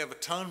on the Day of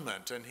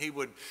Atonement, and he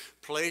would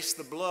place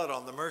the blood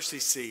on the mercy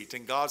seat,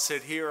 and God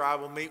said, "Here I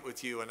will meet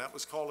with you," and that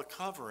was called a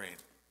covering.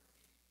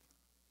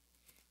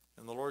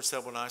 And the Lord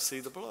said, "When I see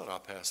the blood, I'll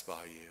pass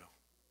by you."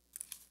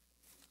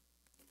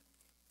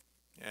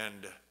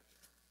 And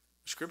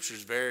Scripture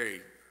is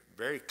very,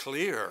 very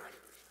clear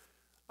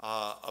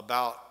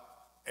about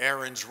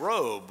Aaron's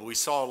robe. We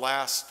saw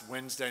last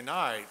Wednesday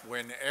night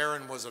when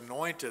Aaron was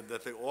anointed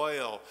that the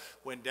oil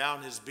went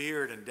down his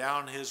beard and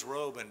down his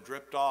robe and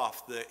dripped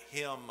off the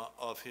hem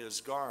of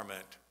his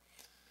garment.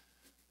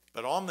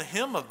 But on the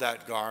hem of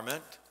that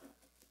garment,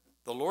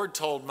 the Lord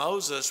told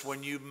Moses,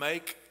 when you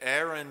make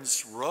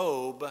Aaron's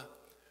robe,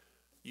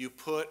 you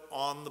put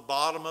on the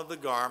bottom of the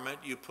garment,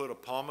 you put a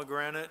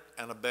pomegranate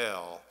and a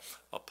bell,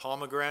 a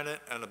pomegranate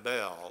and a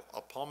bell,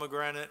 a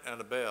pomegranate and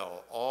a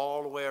bell,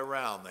 all the way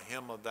around the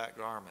hem of that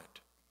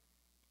garment.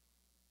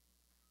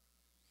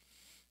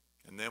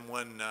 And then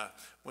when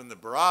the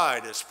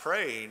bride is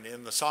praying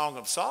in the Song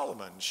of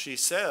Solomon, she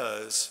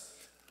says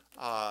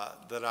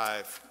that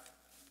I've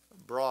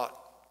brought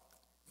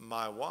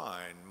my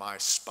wine, my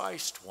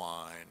spiced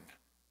wine,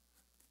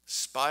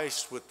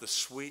 spiced with the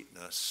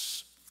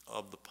sweetness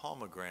of the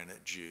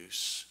pomegranate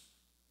juice.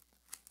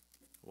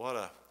 What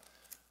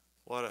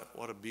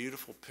a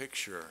beautiful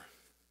picture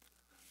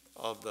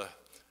of the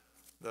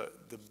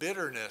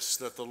bitterness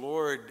that the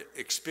Lord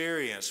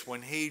experienced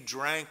when he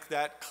drank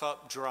that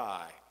cup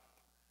dry.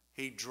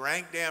 He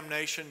drank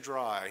damnation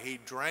dry. He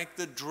drank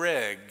the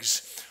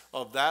dregs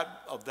of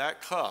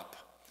that cup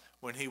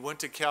when he went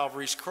to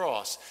Calvary's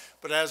cross.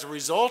 But as a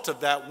result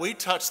of that, we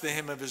touched the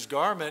hem of his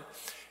garment,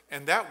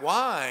 and that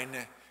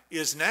wine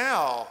is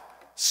now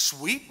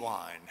sweet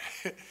wine.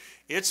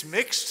 It's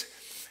mixed,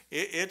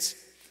 it's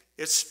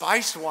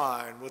spiced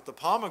wine with the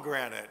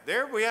pomegranate.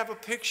 There we have a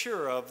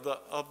picture of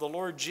the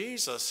Lord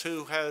Jesus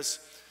who has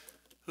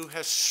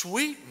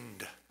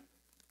sweetened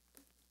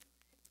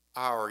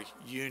our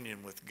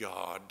union with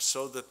God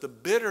so that the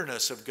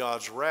bitterness of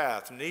God's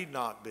wrath need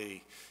not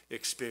be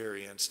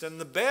experienced. And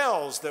the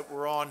bells that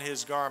were on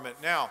his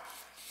garment. Now,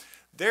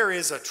 there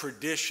is a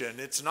tradition,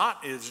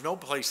 there's no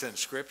place in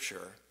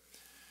Scripture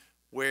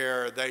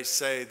where they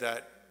say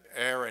that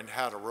Aaron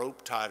had a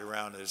rope tied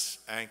around his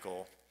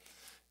ankle,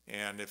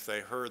 and if they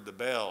heard the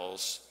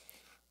bells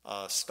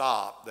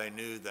stop, they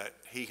knew that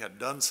he had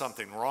done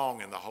something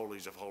wrong in the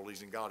holies of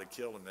holies and God had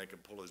killed him. They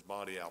could pull his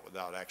body out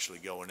without actually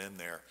going in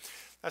there.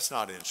 That's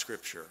not in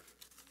Scripture.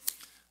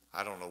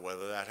 I don't know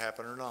whether that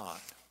happened or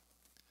not,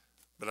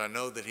 but I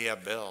know that he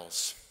had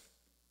bells,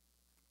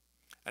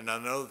 and I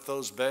know that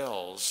those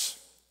bells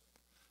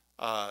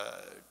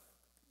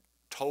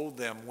told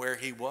them where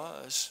he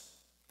was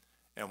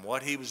and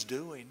what he was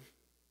doing,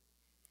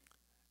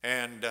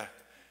 and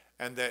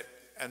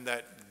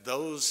that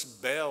those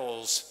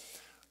bells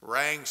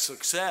rang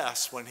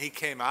success when he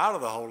came out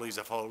of the holies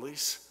of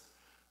holies,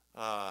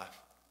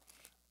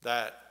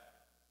 that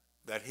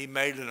he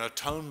made an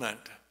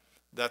atonement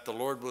that the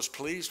Lord was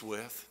pleased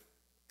with,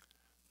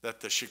 that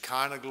the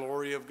Shekinah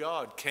glory of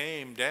God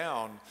came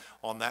down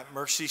on that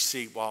mercy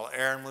seat while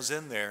Aaron was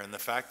in there. And the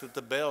fact that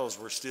the bells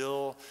were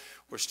still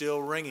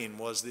ringing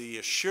was the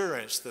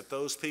assurance that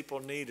those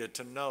people needed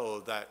to know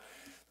that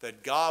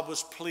God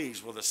was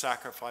pleased with the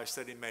sacrifice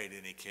that he made,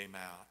 and he came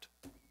out.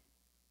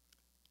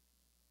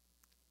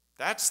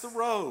 That's the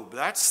robe.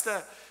 That's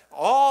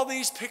all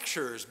these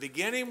pictures,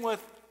 beginning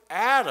with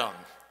Adam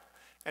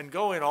and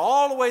going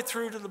all the way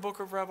through to the book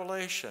of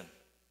Revelation.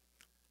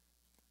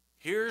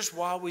 Here's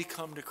why we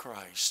come to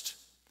Christ.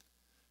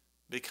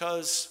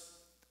 Because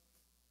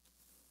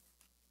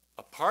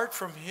apart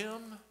from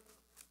him,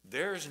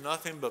 there's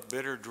nothing but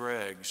bitter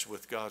dregs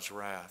with God's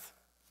wrath.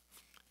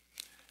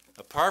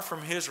 Apart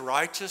from his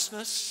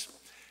righteousness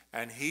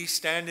and he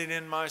standing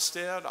in my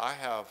stead, I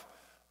have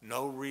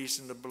no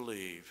reason to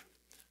believe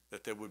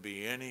that there would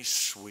be any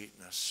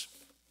sweetness.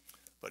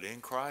 But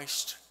in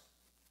Christ,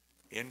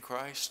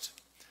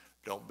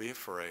 don't be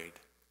afraid.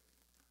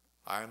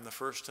 I am the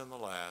first and the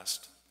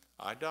last.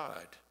 I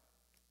died,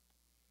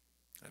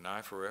 and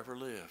I forever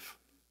live.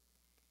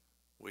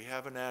 We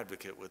have an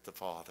advocate with the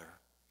Father,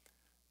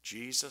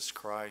 Jesus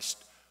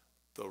Christ,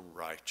 the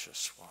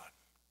righteous one.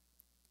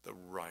 The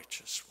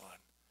righteous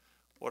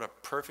one.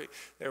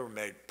 They were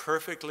made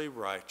perfectly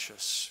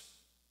righteous.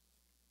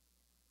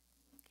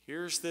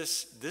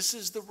 This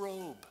is the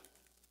robe.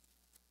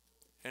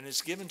 And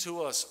it's given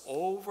to us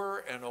over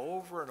and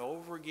over and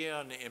over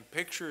again in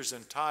pictures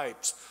and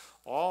types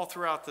all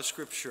throughout the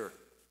Scripture.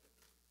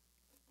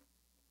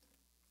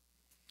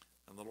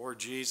 And the Lord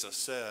Jesus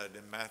said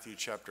in Matthew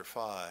chapter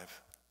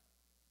 5,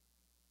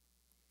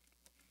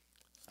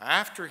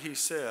 after he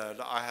said,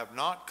 I have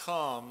not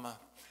come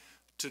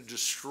to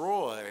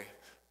destroy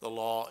the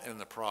law and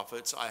the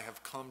prophets, I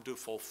have come to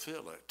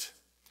fulfill it.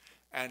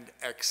 And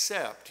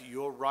except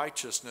your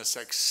righteousness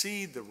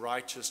exceed the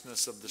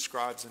righteousness of the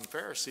scribes and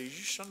Pharisees,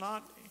 you shall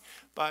not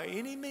by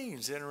any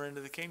means enter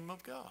into the kingdom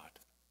of God.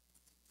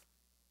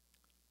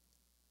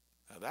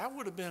 Now that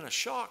would have been a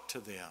shock to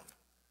them,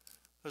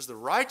 because the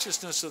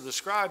righteousness of the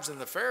scribes and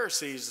the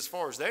Pharisees, as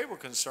far as they were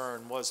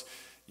concerned, was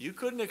you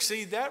couldn't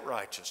exceed that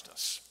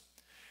righteousness.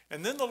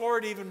 And then the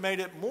Lord even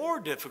made it more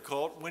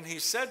difficult when he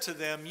said to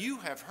them, you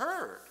have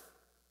heard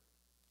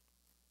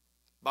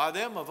by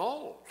them of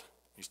old.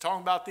 He's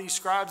talking about these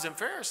scribes and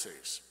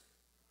Pharisees,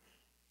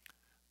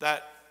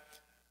 that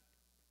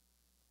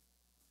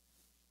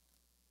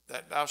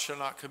thou shalt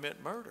not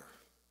commit murder.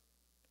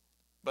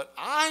 But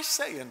I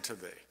say unto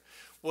thee,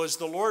 was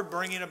the Lord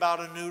bringing about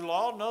a new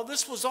law? No,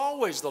 this was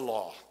always the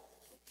law.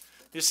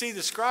 You see,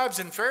 the scribes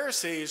and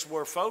Pharisees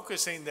were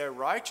focusing their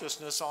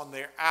righteousness on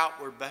their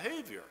outward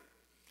behavior.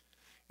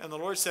 And the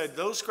Lord said,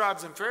 those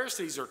scribes and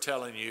Pharisees are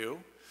telling you,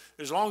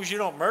 as long as you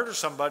don't murder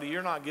somebody,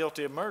 you're not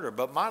guilty of murder.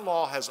 But my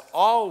law has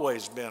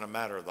always been a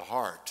matter of the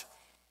heart.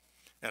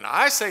 And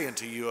I say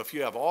unto you, if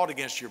you have aught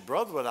against your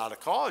brother without a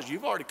cause,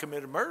 you've already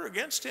committed murder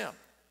against him.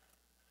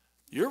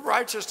 Your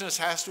righteousness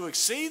has to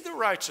exceed the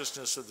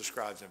righteousness of the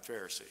scribes and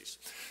Pharisees.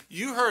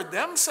 You heard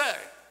them say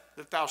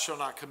that thou shalt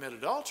not commit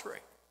adultery.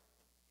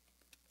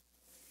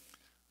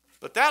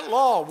 But that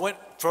law went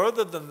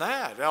further than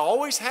that. It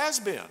always has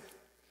been.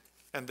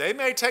 And they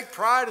may take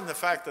pride in the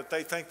fact that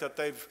they think that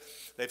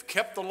they've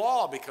kept the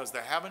law because they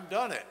haven't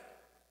done it.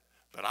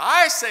 But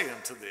I say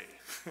unto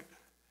thee,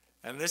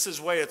 and this is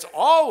the way it's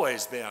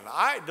always been,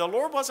 the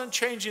Lord wasn't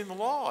changing the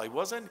law.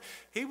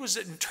 He was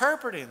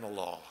interpreting the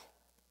law.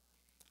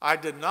 I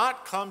did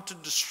not come to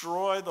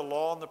destroy the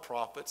law and the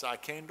prophets. I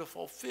came to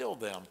fulfill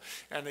them.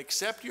 And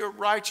except your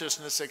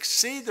righteousness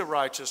exceed the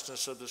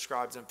righteousness of the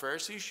scribes and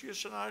Pharisees, you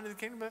shall not enter the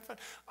kingdom of heaven.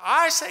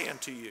 I say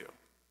unto you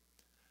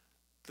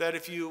that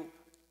if you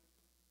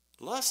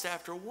lust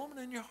after a woman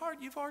in your heart,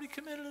 you've already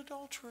committed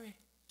adultery.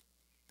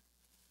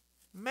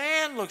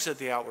 Man looks at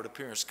the outward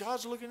appearance.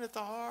 God's looking at the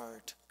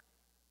heart.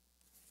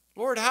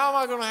 Lord, how am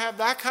I going to have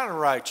that kind of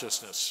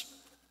righteousness?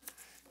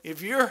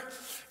 If you're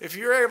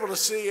able to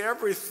see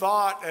every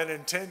thought and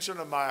intention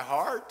of my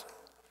heart,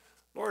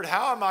 Lord,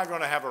 how am I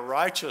going to have a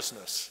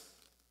righteousness?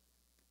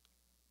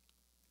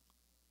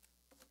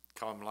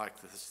 Come like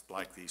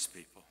these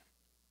people.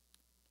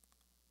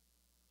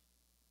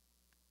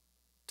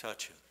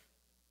 Touch him.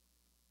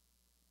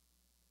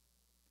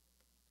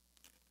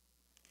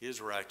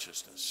 His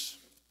righteousness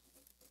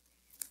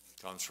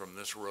comes from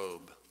this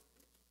robe.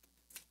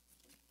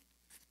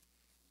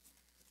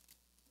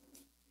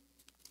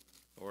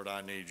 Lord,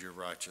 I need your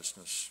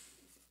righteousness.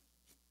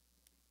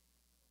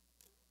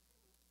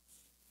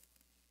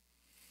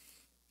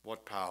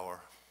 What power?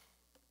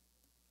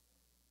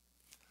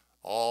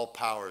 All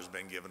power has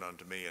been given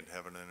unto me in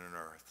heaven and in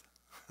earth.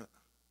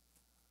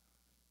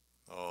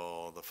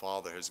 Oh, the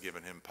Father has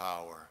given him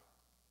power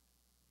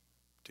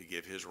to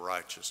give his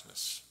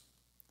righteousness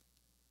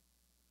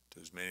to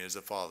as many as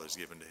the Father has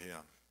given to him.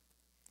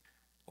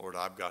 Lord,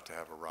 I've got to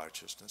have a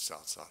righteousness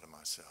outside of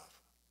myself.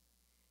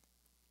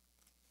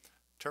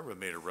 Turn with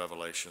me to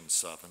Revelation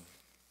 7.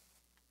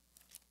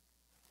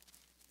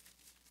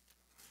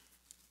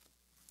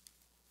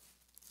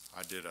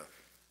 I did a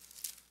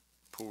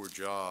poor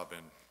job in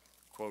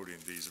quoting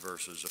these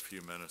verses a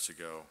few minutes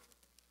ago.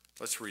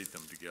 Let's read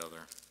them together.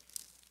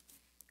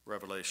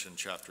 Revelation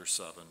chapter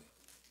 7.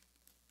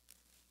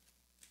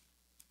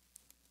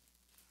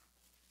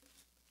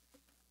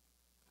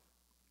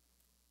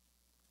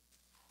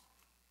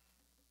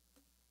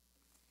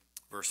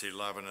 Verse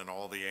 11, and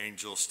all the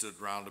angels stood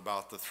round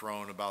about the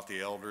throne, about the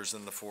elders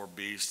and the four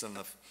beasts,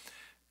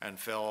 and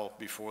fell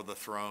before the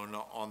throne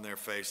on their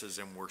faces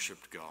and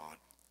worshiped God.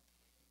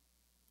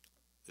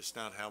 Is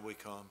not how we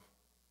come.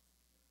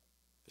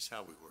 It's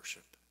how we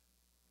worship.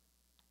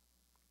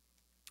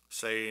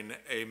 Saying,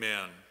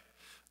 Amen.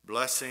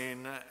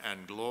 Blessing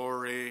and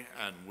glory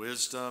and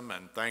wisdom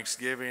and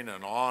thanksgiving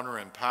and honor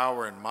and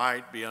power and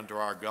might be unto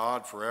our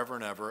God forever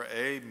and ever.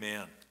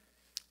 Amen.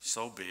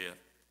 So be it.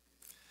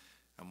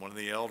 And one of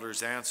the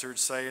elders answered,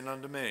 saying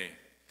unto me,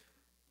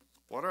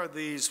 what are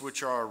these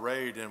which are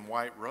arrayed in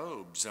white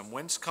robes, and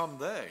whence come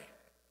they?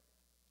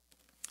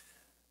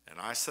 And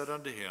I said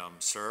unto him,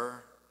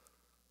 Sir,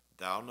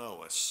 thou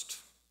knowest.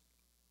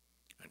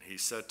 And he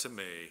said to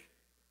me,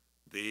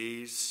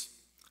 these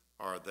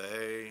are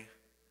they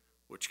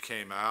which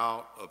came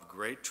out of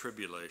great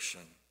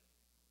tribulation.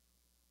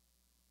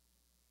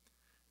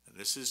 And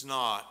this is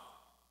not,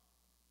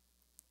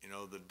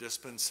 the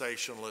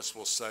dispensationalists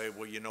will say,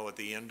 well, at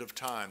the end of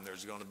time,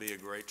 there's going to be a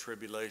great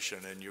tribulation,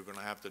 and you're going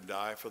to have to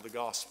die for the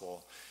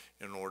gospel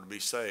in order to be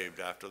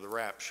saved after the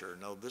rapture.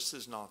 No, this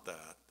is not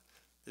that.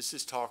 This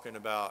is talking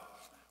about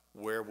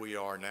where we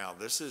are now.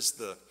 This is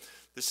the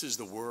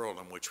world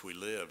in which we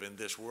live. In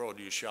this world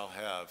you shall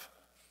have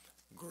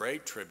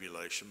great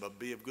tribulation, but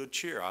be of good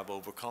cheer. I've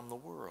overcome the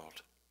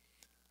world.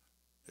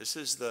 This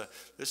is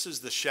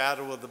the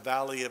shadow of the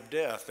valley of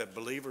death that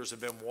believers have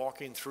been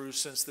walking through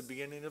since the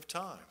beginning of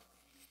time.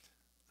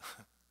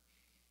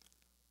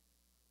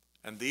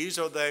 And these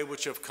are they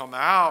which have come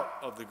out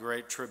of the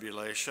great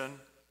tribulation,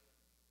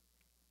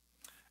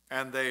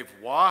 and they've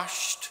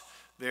washed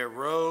their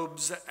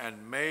robes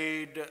and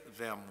made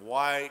them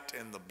white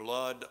in the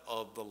blood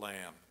of the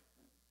Lamb.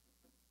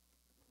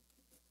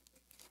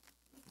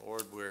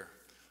 Lord, we're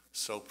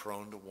so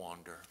prone to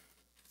wander.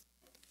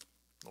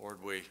 Lord,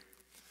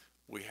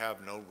 we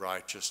have no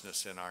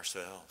righteousness in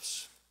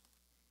ourselves.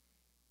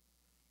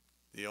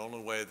 The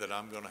only way that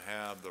I'm going to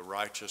have the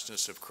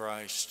righteousness of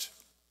Christ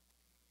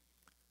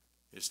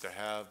is to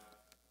have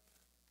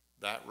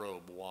that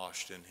robe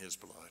washed in his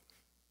blood,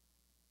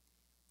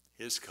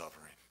 his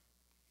covering.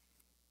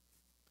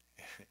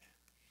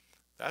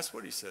 That's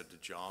what he said to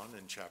John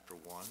in chapter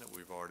 1 that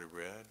we've already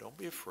read. Don't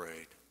be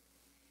afraid.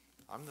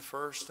 I'm the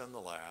first and the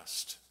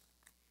last.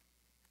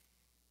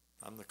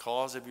 I'm the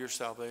cause of your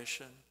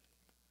salvation.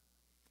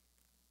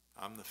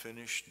 I'm the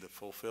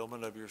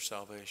fulfillment of your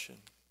salvation.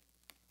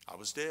 I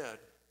was dead,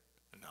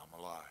 and now I'm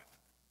alive.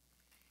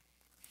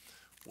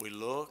 We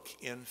look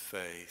in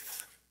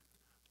faith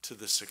to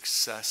the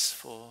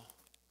successful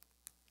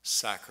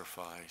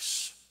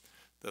sacrifice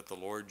that the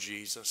Lord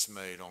Jesus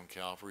made on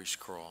Calvary's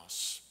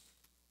cross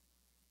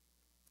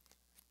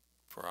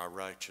for our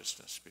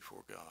righteousness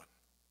before God.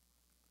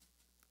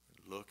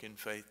 We look in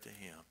faith to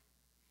him.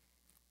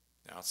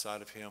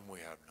 Outside of him, we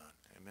have none.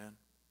 Amen.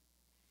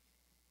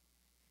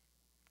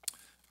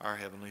 Our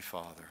Heavenly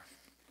Father,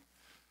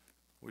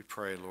 we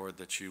pray, Lord,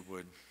 that you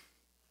would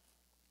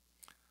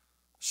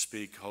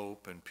speak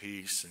hope and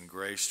peace and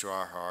grace to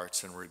our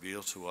hearts and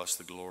reveal to us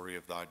the glory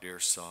of thy dear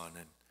Son,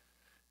 and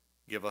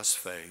give us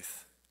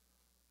faith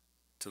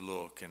to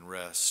look and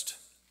rest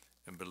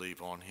and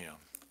believe on him.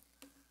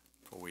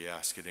 For we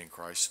ask it in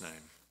Christ's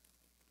name.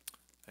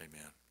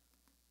 Amen.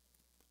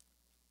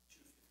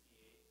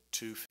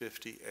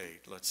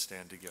 258. Let's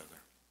stand together.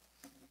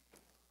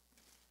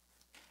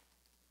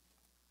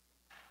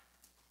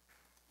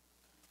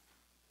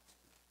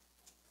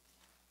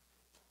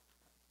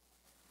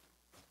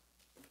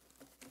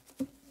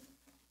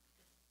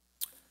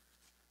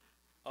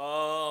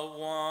 A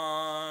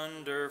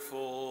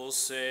wonderful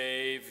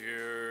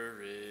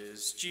Savior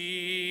is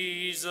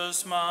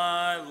Jesus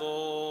my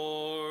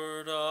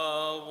Lord,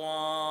 a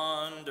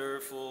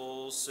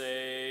wonderful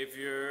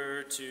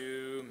Savior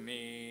to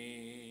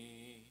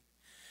me.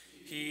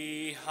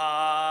 He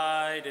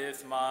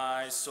hideth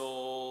my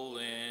soul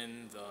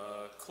in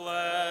the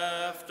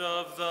cleft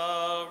of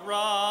the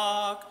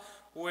rock,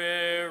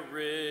 where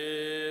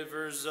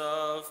rivers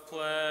of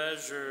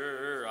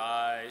pleasure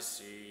I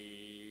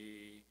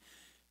see.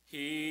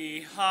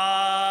 He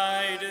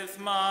hideth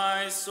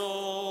my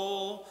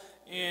soul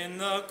in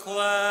the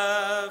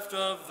cleft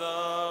of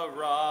the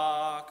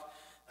rock,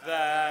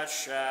 that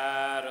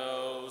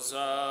shadows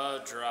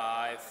a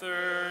dry,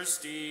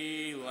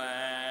 thirsty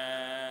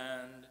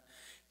land.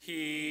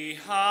 He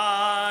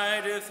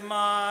hideth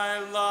my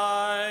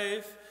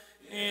life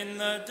in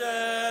the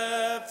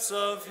depths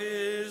of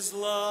his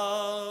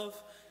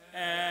love,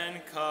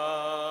 and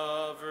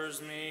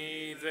covers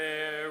me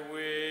there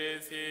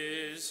with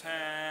his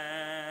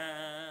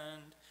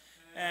hand,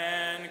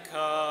 and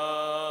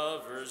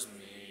covers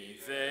me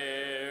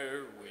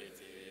there with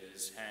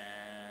his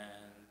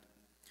hand.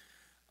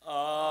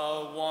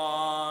 A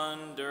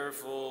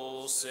wonderful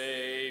wonderful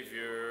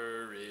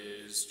Savior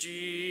is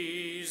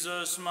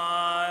Jesus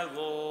my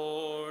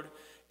Lord.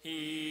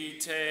 He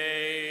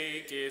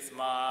taketh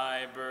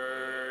my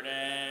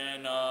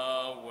burden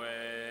away.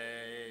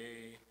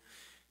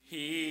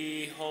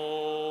 He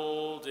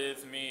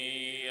holdeth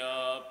me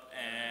up,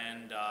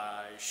 and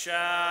I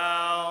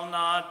shall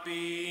not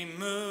be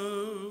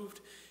moved.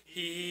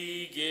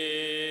 He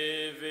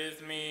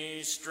giveth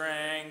me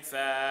strength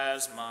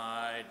as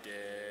my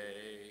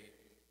day.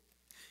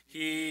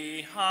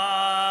 He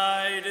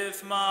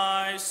hideth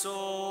my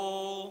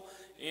soul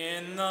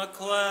in the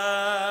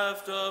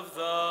cleft of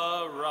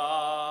the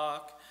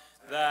rock,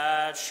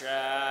 that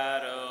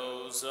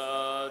shadows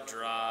a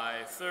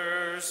dry,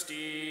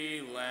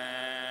 thirsty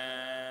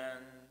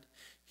land.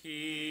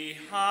 He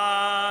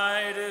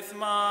hideth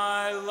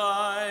my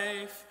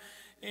life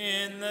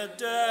in the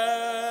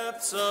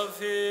depths of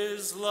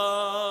his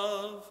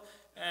love,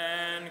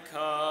 and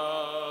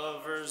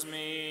covers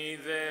me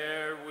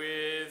there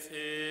with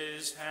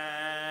his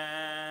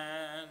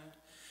hand,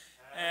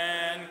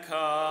 and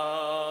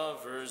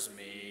covers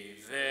me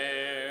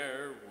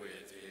there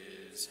with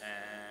his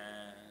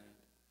hand.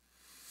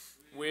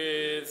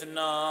 With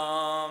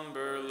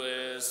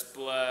numberless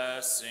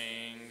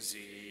blessings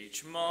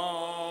each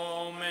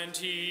moment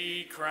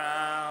he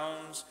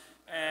crowns,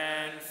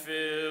 and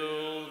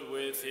filled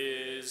with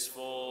his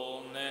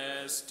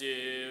fullness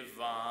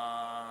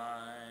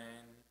divine.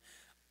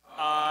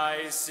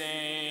 I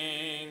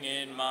sing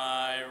in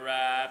my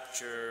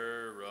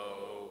rapture,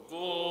 oh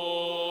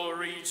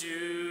glory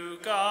to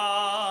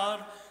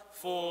God,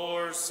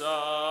 for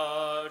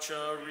such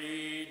a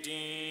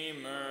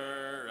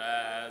Redeemer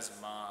as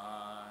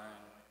mine.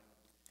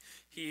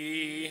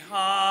 He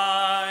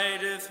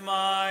hideth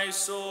my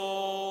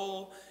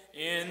soul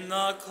in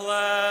the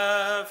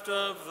cleft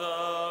of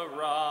the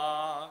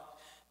rock,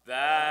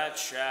 that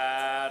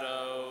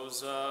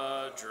shadows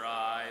a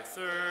dry,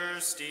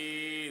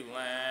 thirsty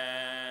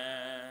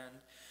land.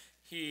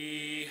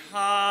 He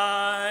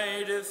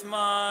hideth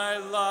my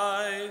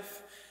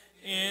life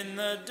in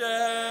the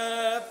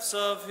depths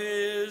of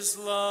his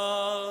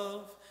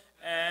love,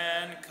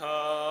 and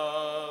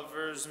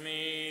covers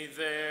me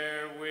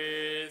there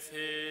with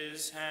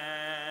his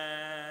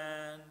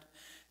hand,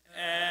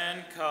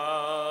 and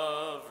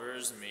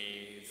covers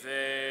me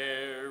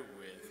there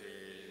with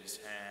his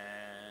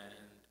hand.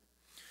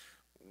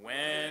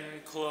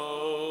 When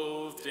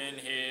clothed in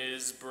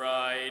his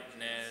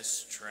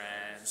brightness,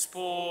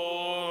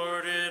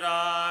 transported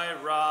I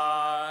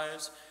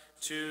rise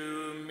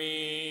to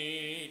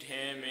meet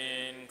him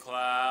in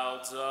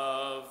clouds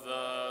of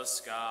the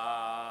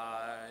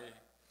sky.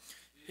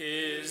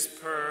 His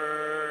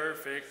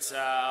perfect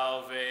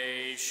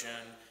salvation,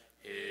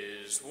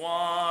 his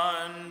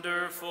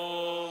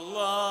wonderful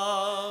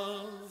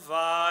love,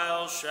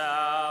 I'll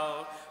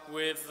shout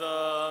with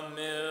the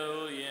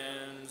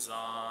millions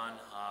on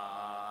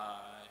high.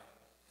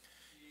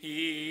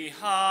 He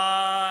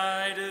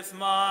hideth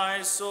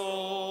my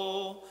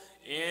soul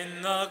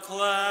in the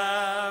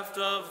cleft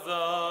of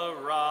the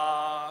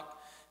rock,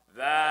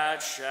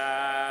 that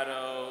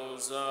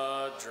shadows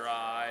a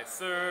dry,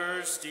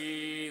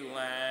 thirsty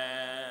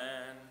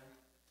land.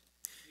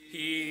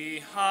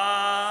 He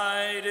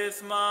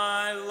hideth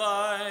my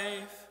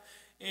life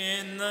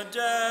in the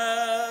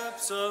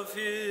depths of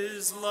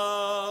his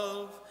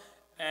love,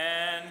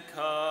 and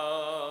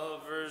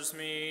covers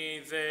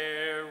me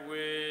there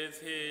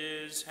with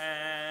his hand.